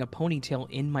wearing a ponytail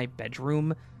in my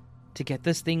bedroom to get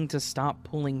this thing to stop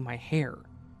pulling my hair.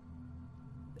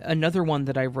 Another one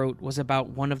that I wrote was about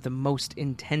one of the most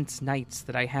intense nights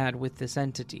that I had with this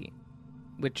entity,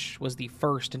 which was the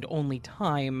first and only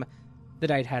time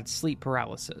that I'd had sleep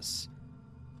paralysis.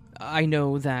 I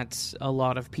know that a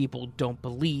lot of people don't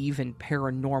believe in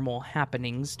paranormal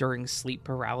happenings during sleep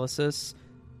paralysis,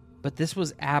 but this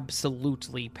was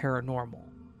absolutely paranormal,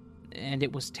 and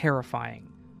it was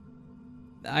terrifying.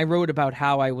 I wrote about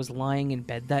how I was lying in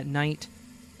bed that night,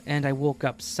 and I woke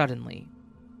up suddenly.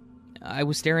 I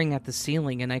was staring at the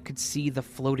ceiling, and I could see the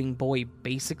floating boy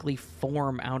basically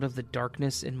form out of the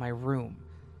darkness in my room,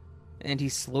 and he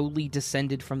slowly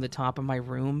descended from the top of my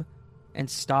room and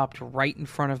stopped right in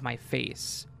front of my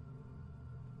face.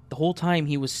 The whole time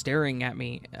he was staring at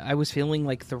me, I was feeling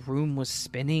like the room was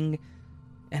spinning,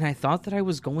 and I thought that I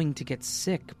was going to get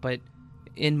sick, but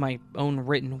in my own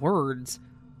written words,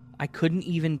 I couldn't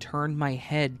even turn my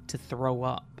head to throw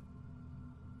up.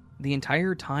 The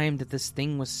entire time that this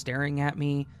thing was staring at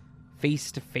me,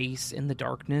 face to face in the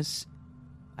darkness,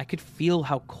 I could feel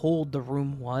how cold the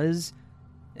room was,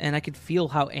 and I could feel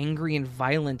how angry and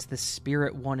violent the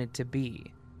spirit wanted to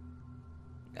be.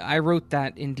 I wrote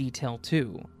that in detail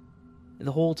too.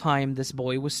 The whole time this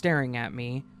boy was staring at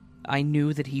me, I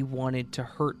knew that he wanted to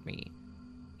hurt me.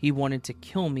 He wanted to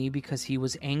kill me because he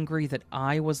was angry that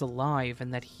I was alive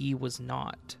and that he was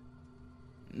not.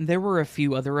 There were a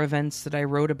few other events that I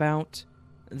wrote about,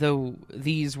 though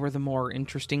these were the more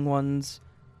interesting ones.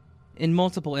 In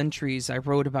multiple entries, I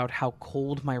wrote about how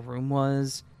cold my room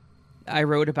was. I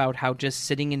wrote about how just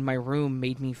sitting in my room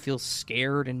made me feel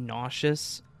scared and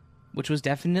nauseous, which was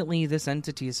definitely this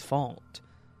entity's fault.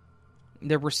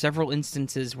 There were several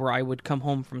instances where I would come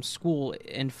home from school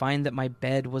and find that my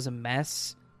bed was a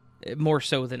mess, more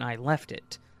so than I left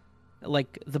it.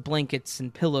 Like, the blankets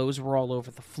and pillows were all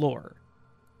over the floor.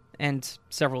 And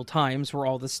several times where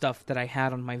all the stuff that I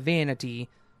had on my vanity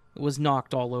was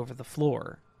knocked all over the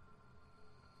floor.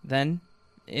 Then,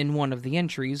 in one of the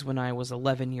entries when I was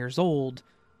 11 years old,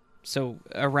 so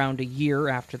around a year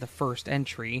after the first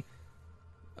entry,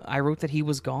 I wrote that he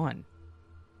was gone.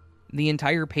 The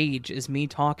entire page is me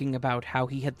talking about how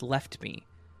he had left me,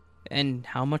 and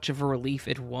how much of a relief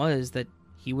it was that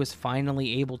he was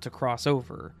finally able to cross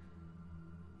over.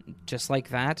 Just like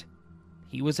that,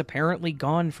 he was apparently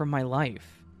gone from my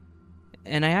life.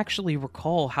 And I actually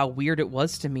recall how weird it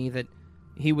was to me that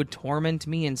he would torment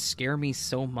me and scare me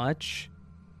so much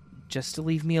just to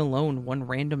leave me alone one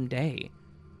random day.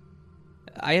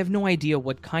 I have no idea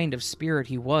what kind of spirit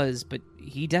he was, but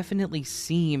he definitely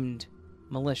seemed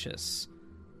malicious.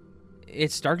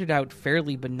 It started out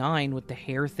fairly benign with the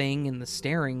hair thing and the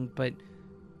staring, but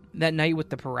that night with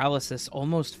the paralysis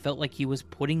almost felt like he was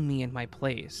putting me in my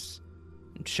place,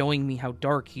 showing me how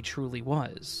dark he truly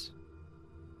was.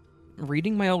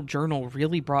 Reading my old journal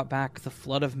really brought back the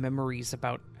flood of memories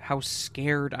about how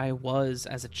scared I was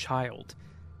as a child,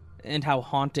 and how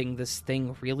haunting this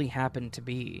thing really happened to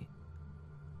be.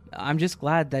 I'm just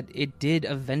glad that it did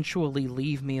eventually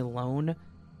leave me alone,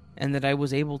 and that I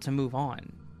was able to move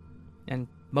on, and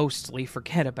mostly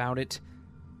forget about it,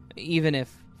 even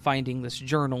if finding this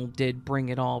journal did bring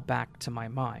it all back to my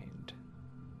mind.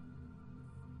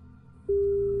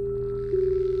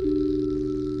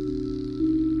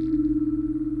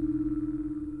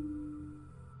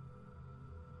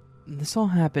 This all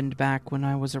happened back when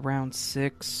I was around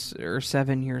 6 or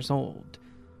 7 years old,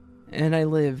 and I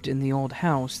lived in the old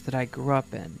house that I grew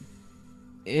up in.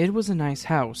 It was a nice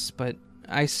house, but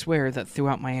I swear that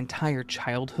throughout my entire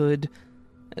childhood,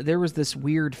 there was this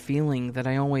weird feeling that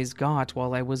I always got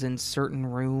while I was in certain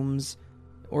rooms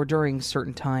or during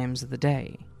certain times of the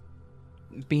day.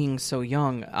 Being so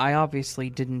young, I obviously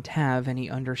didn't have any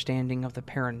understanding of the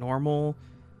paranormal,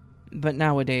 but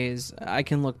nowadays, I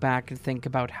can look back and think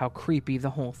about how creepy the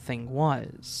whole thing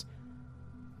was.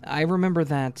 I remember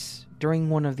that during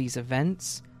one of these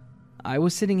events, I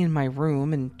was sitting in my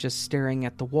room and just staring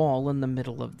at the wall in the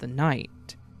middle of the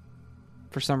night.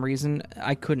 For some reason,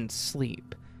 I couldn't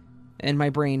sleep, and my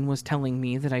brain was telling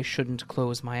me that I shouldn't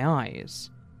close my eyes.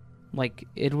 Like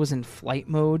it was in flight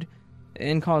mode,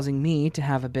 and causing me to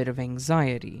have a bit of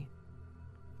anxiety.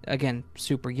 Again,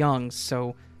 super young,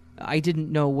 so I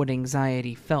didn't know what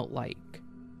anxiety felt like.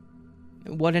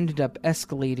 What ended up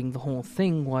escalating the whole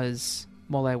thing was,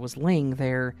 while I was laying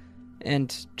there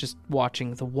and just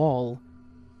watching the wall,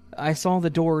 I saw the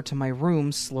door to my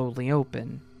room slowly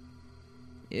open.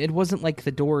 It wasn't like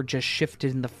the door just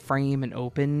shifted in the frame and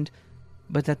opened,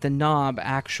 but that the knob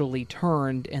actually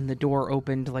turned and the door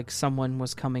opened like someone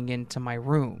was coming into my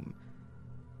room.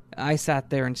 I sat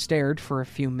there and stared for a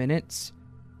few minutes,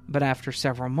 but after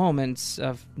several moments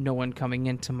of no one coming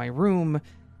into my room,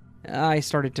 I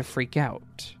started to freak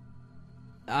out.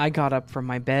 I got up from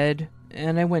my bed,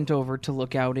 and I went over to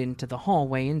look out into the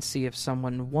hallway and see if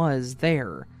someone was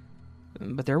there,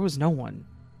 but there was no one.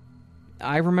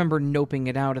 I remember noping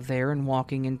it out of there and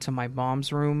walking into my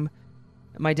mom's room.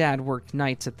 My dad worked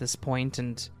nights at this point,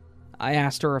 and I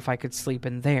asked her if I could sleep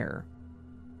in there.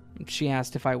 She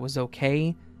asked if I was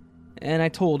okay, and I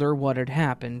told her what had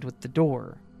happened with the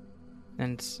door,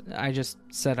 and I just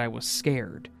said I was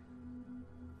scared.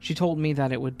 She told me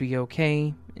that it would be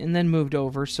okay, and then moved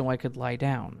over so I could lie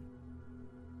down.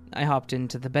 I hopped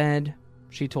into the bed,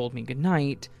 she told me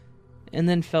goodnight, and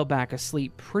then fell back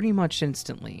asleep pretty much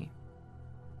instantly.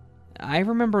 I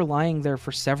remember lying there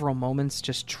for several moments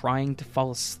just trying to fall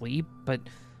asleep, but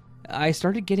I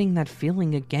started getting that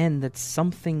feeling again that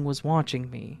something was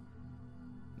watching me.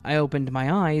 I opened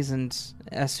my eyes, and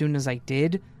as soon as I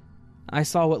did, I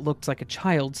saw what looked like a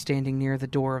child standing near the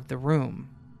door of the room,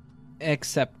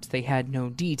 except they had no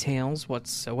details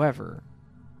whatsoever.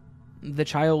 The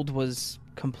child was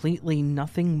completely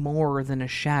nothing more than a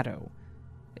shadow,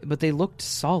 but they looked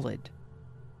solid.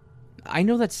 I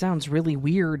know that sounds really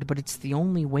weird, but it's the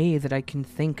only way that I can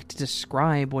think to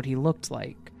describe what he looked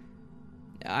like.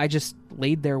 I just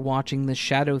laid there watching the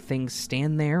shadow thing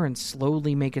stand there and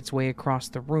slowly make its way across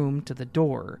the room to the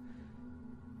door.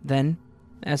 Then,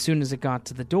 as soon as it got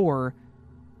to the door,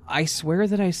 I swear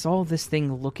that I saw this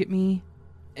thing look at me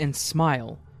and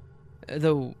smile,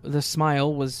 though the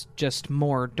smile was just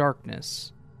more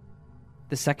darkness.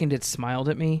 The second it smiled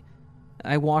at me,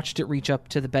 I watched it reach up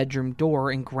to the bedroom door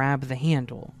and grab the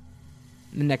handle.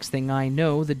 The next thing I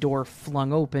know, the door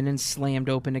flung open and slammed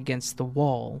open against the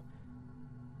wall.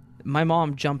 My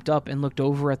mom jumped up and looked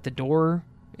over at the door,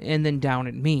 and then down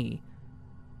at me.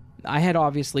 I had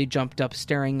obviously jumped up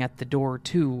staring at the door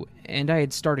too, and I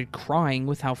had started crying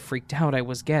with how freaked out I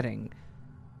was getting.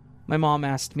 My mom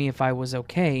asked me if I was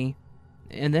okay,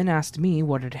 and then asked me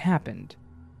what had happened.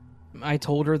 I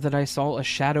told her that I saw a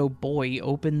shadow boy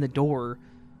open the door.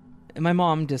 My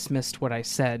mom dismissed what I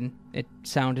said. It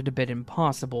sounded a bit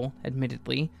impossible,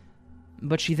 admittedly,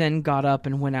 but she then got up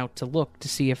and went out to look to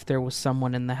see if there was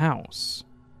someone in the house.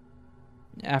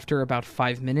 After about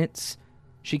 5 minutes,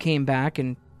 she came back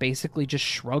and basically just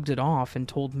shrugged it off and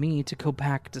told me to go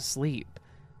back to sleep.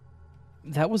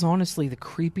 That was honestly the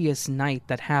creepiest night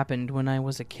that happened when I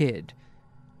was a kid.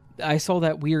 I saw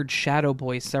that weird shadow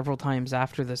boy several times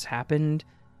after this happened,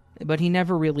 but he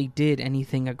never really did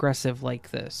anything aggressive like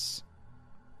this.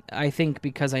 I think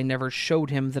because I never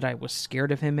showed him that I was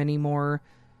scared of him anymore,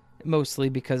 mostly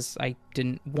because I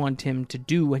didn't want him to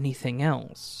do anything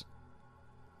else.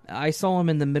 I saw him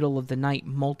in the middle of the night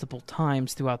multiple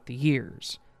times throughout the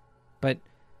years, but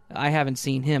I haven't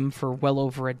seen him for well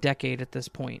over a decade at this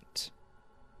point.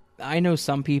 I know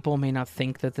some people may not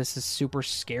think that this is super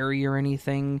scary or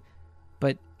anything,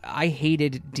 but I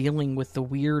hated dealing with the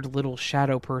weird little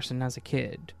shadow person as a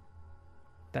kid.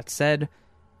 That said,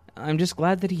 I'm just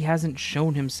glad that he hasn't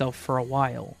shown himself for a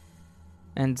while,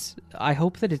 and I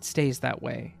hope that it stays that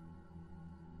way.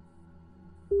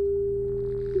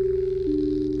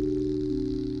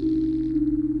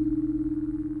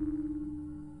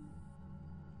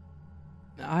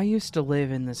 I used to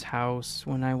live in this house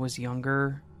when I was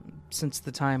younger, since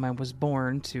the time I was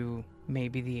born to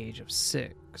maybe the age of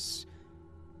 6.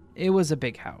 It was a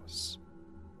big house.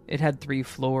 It had 3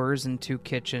 floors and 2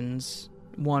 kitchens,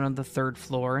 one on the 3rd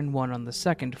floor and one on the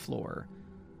 2nd floor.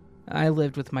 I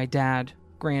lived with my dad,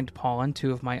 grandpa, and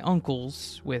 2 of my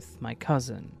uncles, with my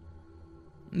cousin.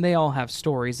 They all have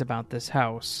stories about this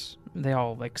house. They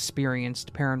all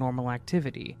experienced paranormal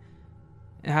activity.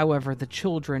 However, the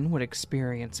children would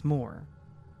experience more,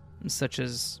 such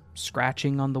as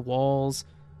scratching on the walls,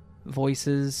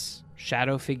 voices,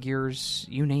 shadow figures,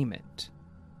 you name it.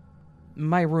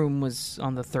 My room was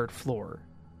on the 3rd floor.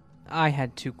 I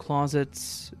had 2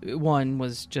 closets. One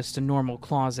was just a normal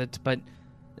closet, but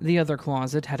the other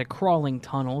closet had a crawling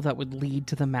tunnel that would lead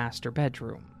to the master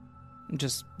bedroom,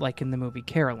 just like in the movie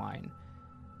Caroline.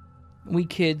 We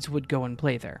kids would go and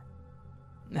play there.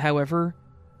 However,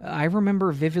 I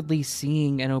remember vividly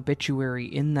seeing an obituary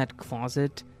in that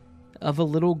closet of a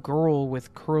little girl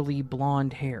with curly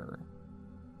blonde hair.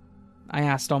 I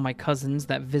asked all my cousins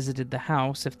that visited the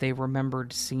house if they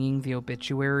remembered seeing the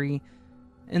obituary,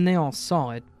 and they all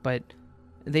saw it, but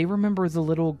they remember the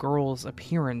little girl's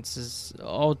appearance is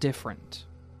all different.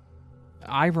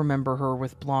 I remember her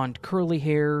with blonde curly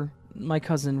hair, my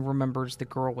cousin remembers the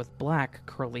girl with black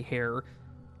curly hair,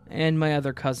 and my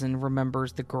other cousin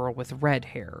remembers the girl with red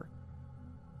hair.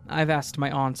 I've asked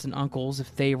my aunts and uncles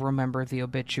if they remember the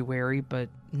obituary, but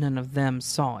none of them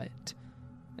saw it.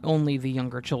 Only the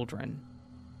younger children.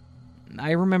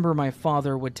 I remember my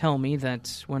father would tell me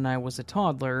that when I was a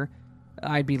toddler,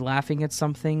 I'd be laughing at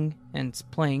something and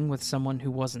playing with someone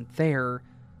who wasn't there,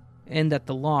 and that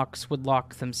the locks would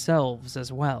lock themselves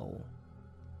as well.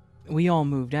 We all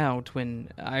moved out when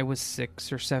I was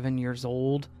 6 or 7 years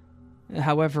old.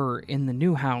 However, in the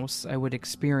new house, I would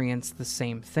experience the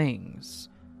same things.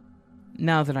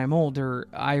 Now that I'm older,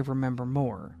 I remember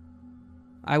more.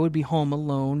 I would be home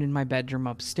alone in my bedroom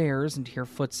upstairs and hear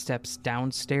footsteps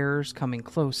downstairs coming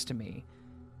close to me.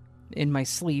 In my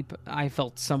sleep, I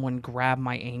felt someone grab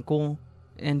my ankle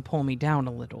and pull me down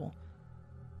a little.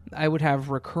 I would have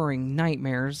recurring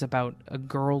nightmares about a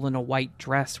girl in a white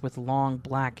dress with long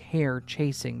black hair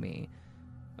chasing me.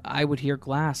 I would hear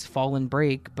glass fall and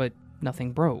break, but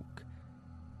nothing broke.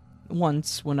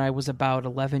 Once, when I was about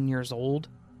 11 years old,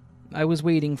 I was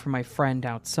waiting for my friend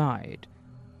outside.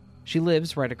 She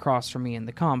lives right across from me in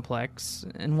the complex,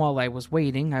 and while I was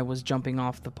waiting, I was jumping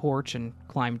off the porch and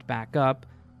climbed back up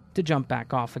to jump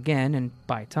back off again and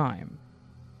buy time.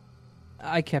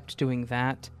 I kept doing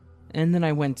that, and then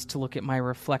I went to look at my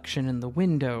reflection in the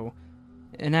window,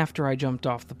 and after I jumped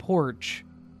off the porch,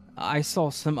 I saw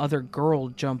some other girl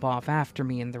jump off after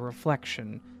me in the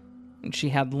reflection. She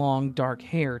had long, dark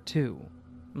hair, too,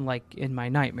 like in my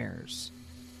nightmares.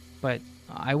 But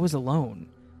I was alone.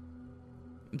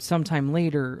 Sometime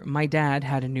later, my dad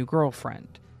had a new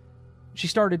girlfriend. She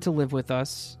started to live with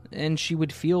us, and she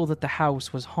would feel that the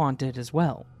house was haunted as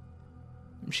well.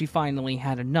 She finally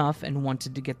had enough and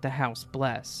wanted to get the house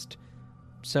blessed.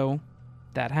 So,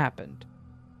 that happened.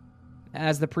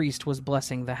 As the priest was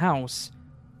blessing the house,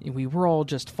 we were all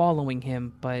just following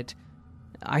him, but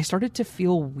I started to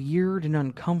feel weird and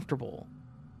uncomfortable.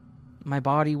 My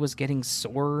body was getting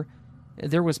sore.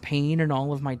 There was pain in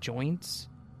all of my joints.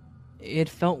 It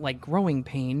felt like growing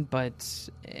pain, but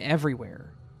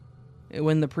everywhere.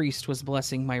 When the priest was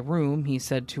blessing my room, he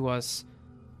said to us,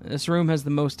 "This room has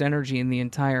the most energy in the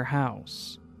entire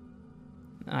house."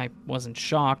 I wasn't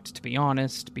shocked, to be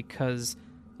honest, because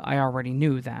I already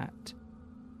knew that.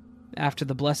 After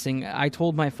the blessing, I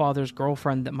told my father's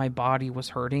girlfriend that my body was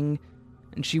hurting,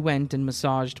 and she went and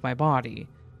massaged my body.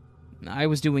 I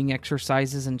was doing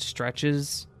exercises and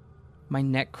stretches. My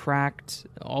neck cracked,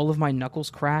 all of my knuckles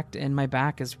cracked, and my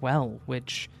back as well,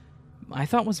 which I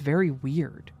thought was very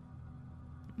weird.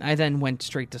 I then went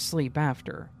straight to sleep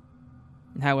after.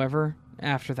 However,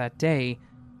 after that day,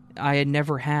 I had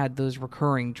never had those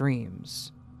recurring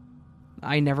dreams.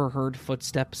 I never heard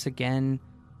footsteps again,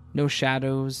 no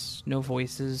shadows, no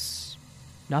voices,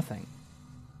 nothing.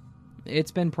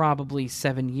 It's been probably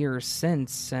 7 years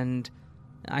since, and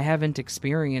I haven't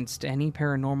experienced any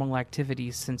paranormal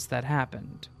activities since that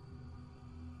happened.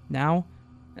 Now,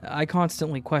 I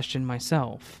constantly question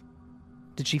myself.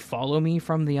 Did she follow me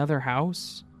from the other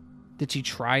house? Did she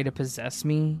try to possess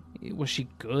me? Was she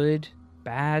good?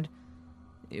 Bad?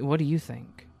 What do you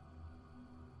think?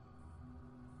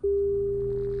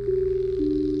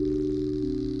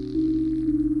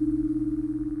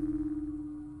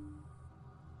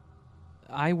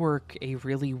 I work a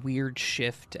really weird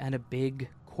shift at a big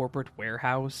corporate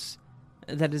warehouse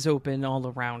that is open all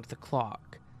around the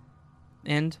clock.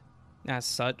 And, as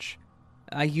such,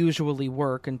 I usually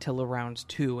work until around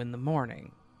 2 in the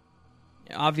morning.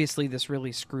 Obviously, this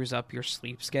really screws up your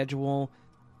sleep schedule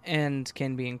and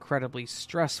can be incredibly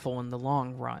stressful in the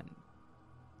long run.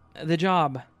 The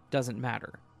job doesn't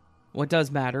matter. What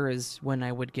does matter is when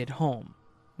I would get home,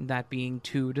 that being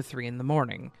 2 to 3 in the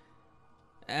morning.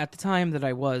 At the time that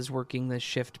I was working this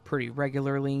shift pretty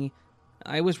regularly,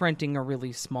 I was renting a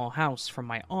really small house from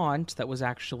my aunt that was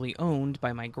actually owned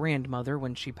by my grandmother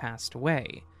when she passed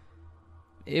away.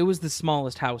 It was the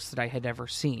smallest house that I had ever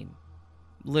seen.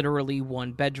 Literally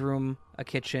 1 bedroom, a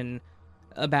kitchen,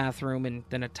 a bathroom, and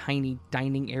then a tiny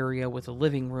dining area with a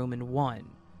living room in one.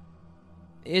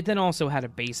 It then also had a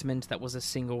basement that was a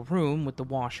single room with the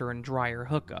washer and dryer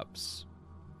hookups.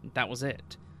 That was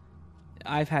it.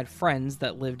 I've had friends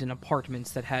that lived in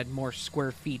apartments that had more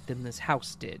square feet than this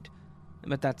house did,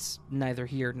 but that's neither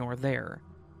here nor there.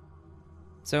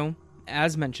 So,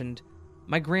 as mentioned,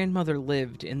 my grandmother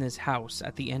lived in this house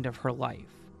at the end of her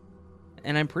life,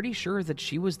 and I'm pretty sure that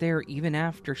she was there even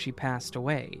after she passed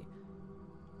away.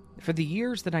 For the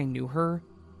years that I knew her,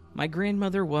 my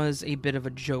grandmother was a bit of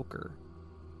a joker.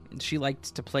 She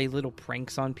liked to play little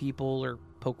pranks on people or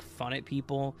poke fun at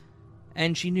people,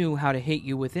 and she knew how to hit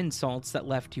you with insults that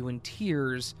left you in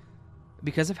tears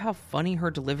because of how funny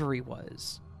her delivery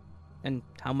was, and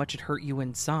how much it hurt you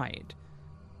inside.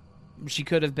 She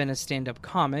could have been a stand-up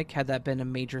comic had that been a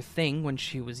major thing when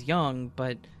she was young,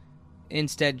 but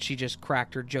instead she just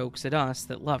cracked her jokes at us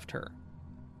that loved her.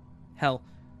 Hell,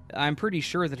 I'm pretty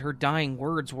sure that her dying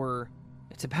words were,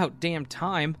 "It's about damn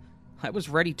time. I was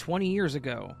ready 20 years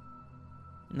ago."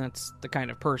 And that's the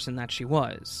kind of person that she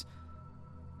was.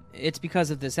 It's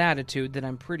because of this attitude that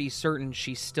I'm pretty certain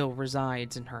she still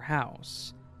resides in her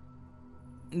house.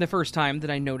 The first time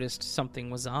that I noticed something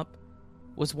was up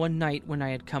was one night when I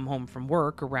had come home from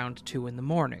work around 2 in the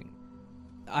morning.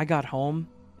 I got home,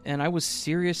 and I was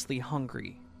seriously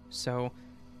hungry, so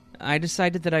I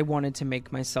decided that I wanted to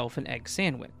make myself an egg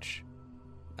sandwich.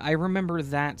 I remember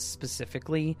that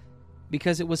specifically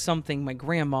because it was something my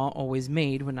grandma always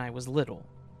made when I was little.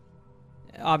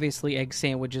 Obviously, egg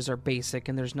sandwiches are basic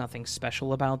and there's nothing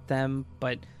special about them,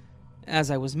 but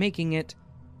as I was making it,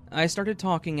 I started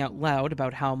talking out loud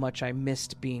about how much I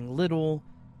missed being little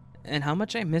and how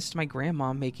much I missed my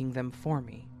grandma making them for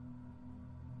me.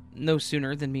 No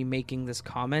sooner than me making this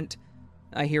comment,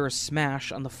 I hear a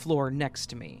smash on the floor next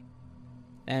to me,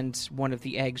 and one of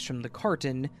the eggs from the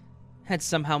carton had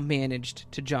somehow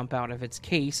managed to jump out of its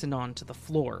case and onto the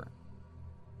floor.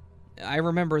 I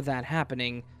remember that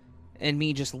happening, and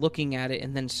me just looking at it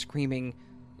and then screaming,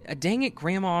 "Dang it,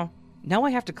 Grandma, now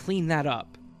I have to clean that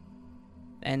up."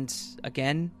 And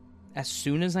again, as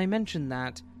soon as I mentioned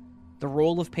that, the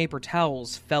roll of paper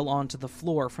towels fell onto the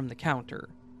floor from the counter.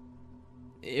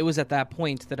 It was at that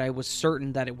point that I was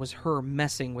certain that it was her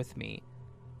messing with me,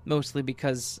 mostly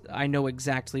because I know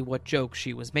exactly what joke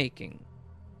she was making.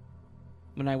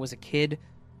 When I was a kid,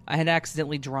 I had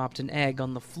accidentally dropped an egg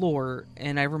on the floor,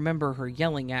 and I remember her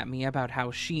yelling at me about how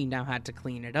she now had to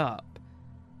clean it up.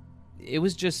 It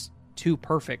was just too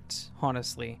perfect,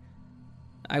 honestly.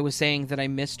 I was saying that I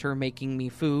missed her making me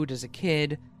food as a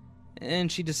kid,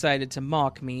 and she decided to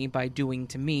mock me by doing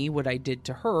to me what I did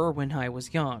to her when I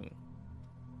was young.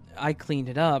 I cleaned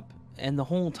it up, and the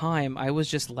whole time I was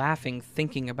just laughing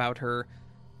thinking about her,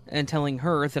 and telling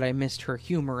her that I missed her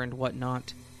humor and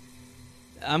whatnot.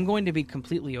 I'm going to be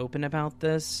completely open about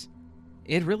this.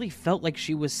 It really felt like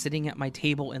she was sitting at my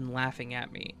table and laughing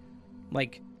at me.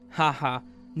 Like, haha,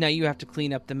 now you have to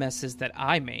clean up the messes that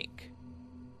I make.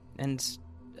 And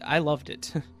I loved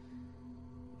it.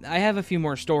 I have a few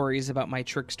more stories about my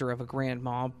trickster of a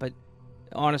grandma, but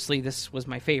honestly, this was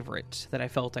my favorite that I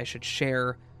felt I should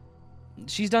share.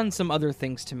 She's done some other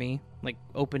things to me, like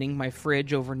opening my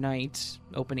fridge overnight,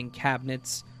 opening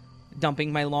cabinets,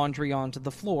 dumping my laundry onto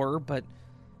the floor, but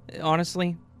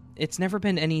honestly, it's never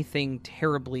been anything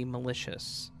terribly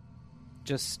malicious.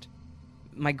 Just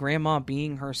my grandma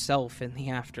being herself in the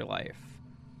afterlife.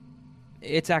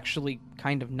 It's actually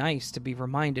kind of nice to be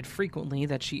reminded frequently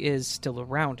that she is still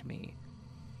around me,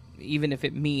 even if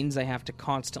it means I have to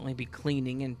constantly be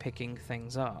cleaning and picking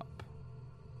things up.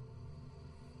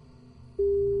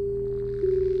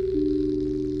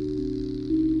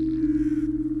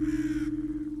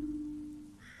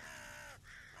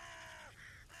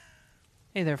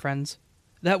 Hey there, friends.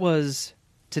 That was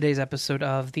today's episode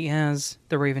of the As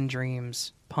the Raven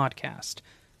Dreams podcast.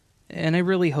 And I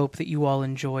really hope that you all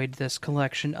enjoyed this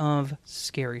collection of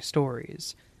scary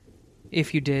stories.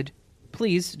 If you did,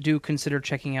 please do consider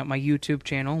checking out my YouTube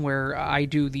channel where I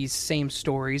do these same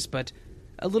stories, but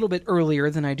a little bit earlier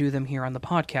than I do them here on the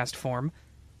podcast form,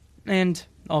 and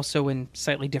also in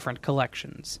slightly different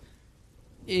collections.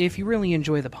 If you really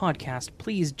enjoy the podcast,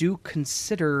 please do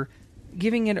consider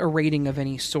giving it a rating of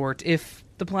any sort if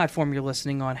the platform you're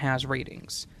listening on has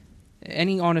ratings.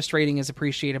 Any honest rating is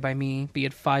appreciated by me, be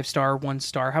it 5-star,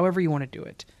 1-star, however you want to do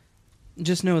it.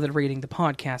 Just know that rating the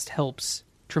podcast helps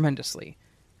tremendously.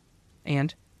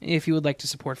 And if you would like to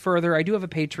support further, I do have a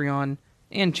Patreon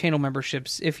and channel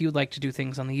memberships if you would like to do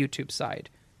things on the YouTube side,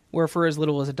 where for as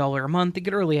little as $1 a month, you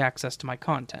get early access to my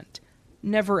content.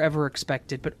 Never ever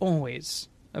expected, but always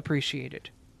appreciated.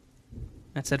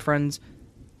 That said, friends,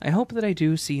 I hope that I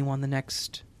do see you on the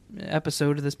next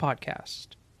episode of this podcast.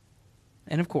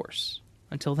 And of course,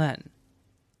 until then,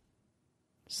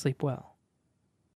 sleep well.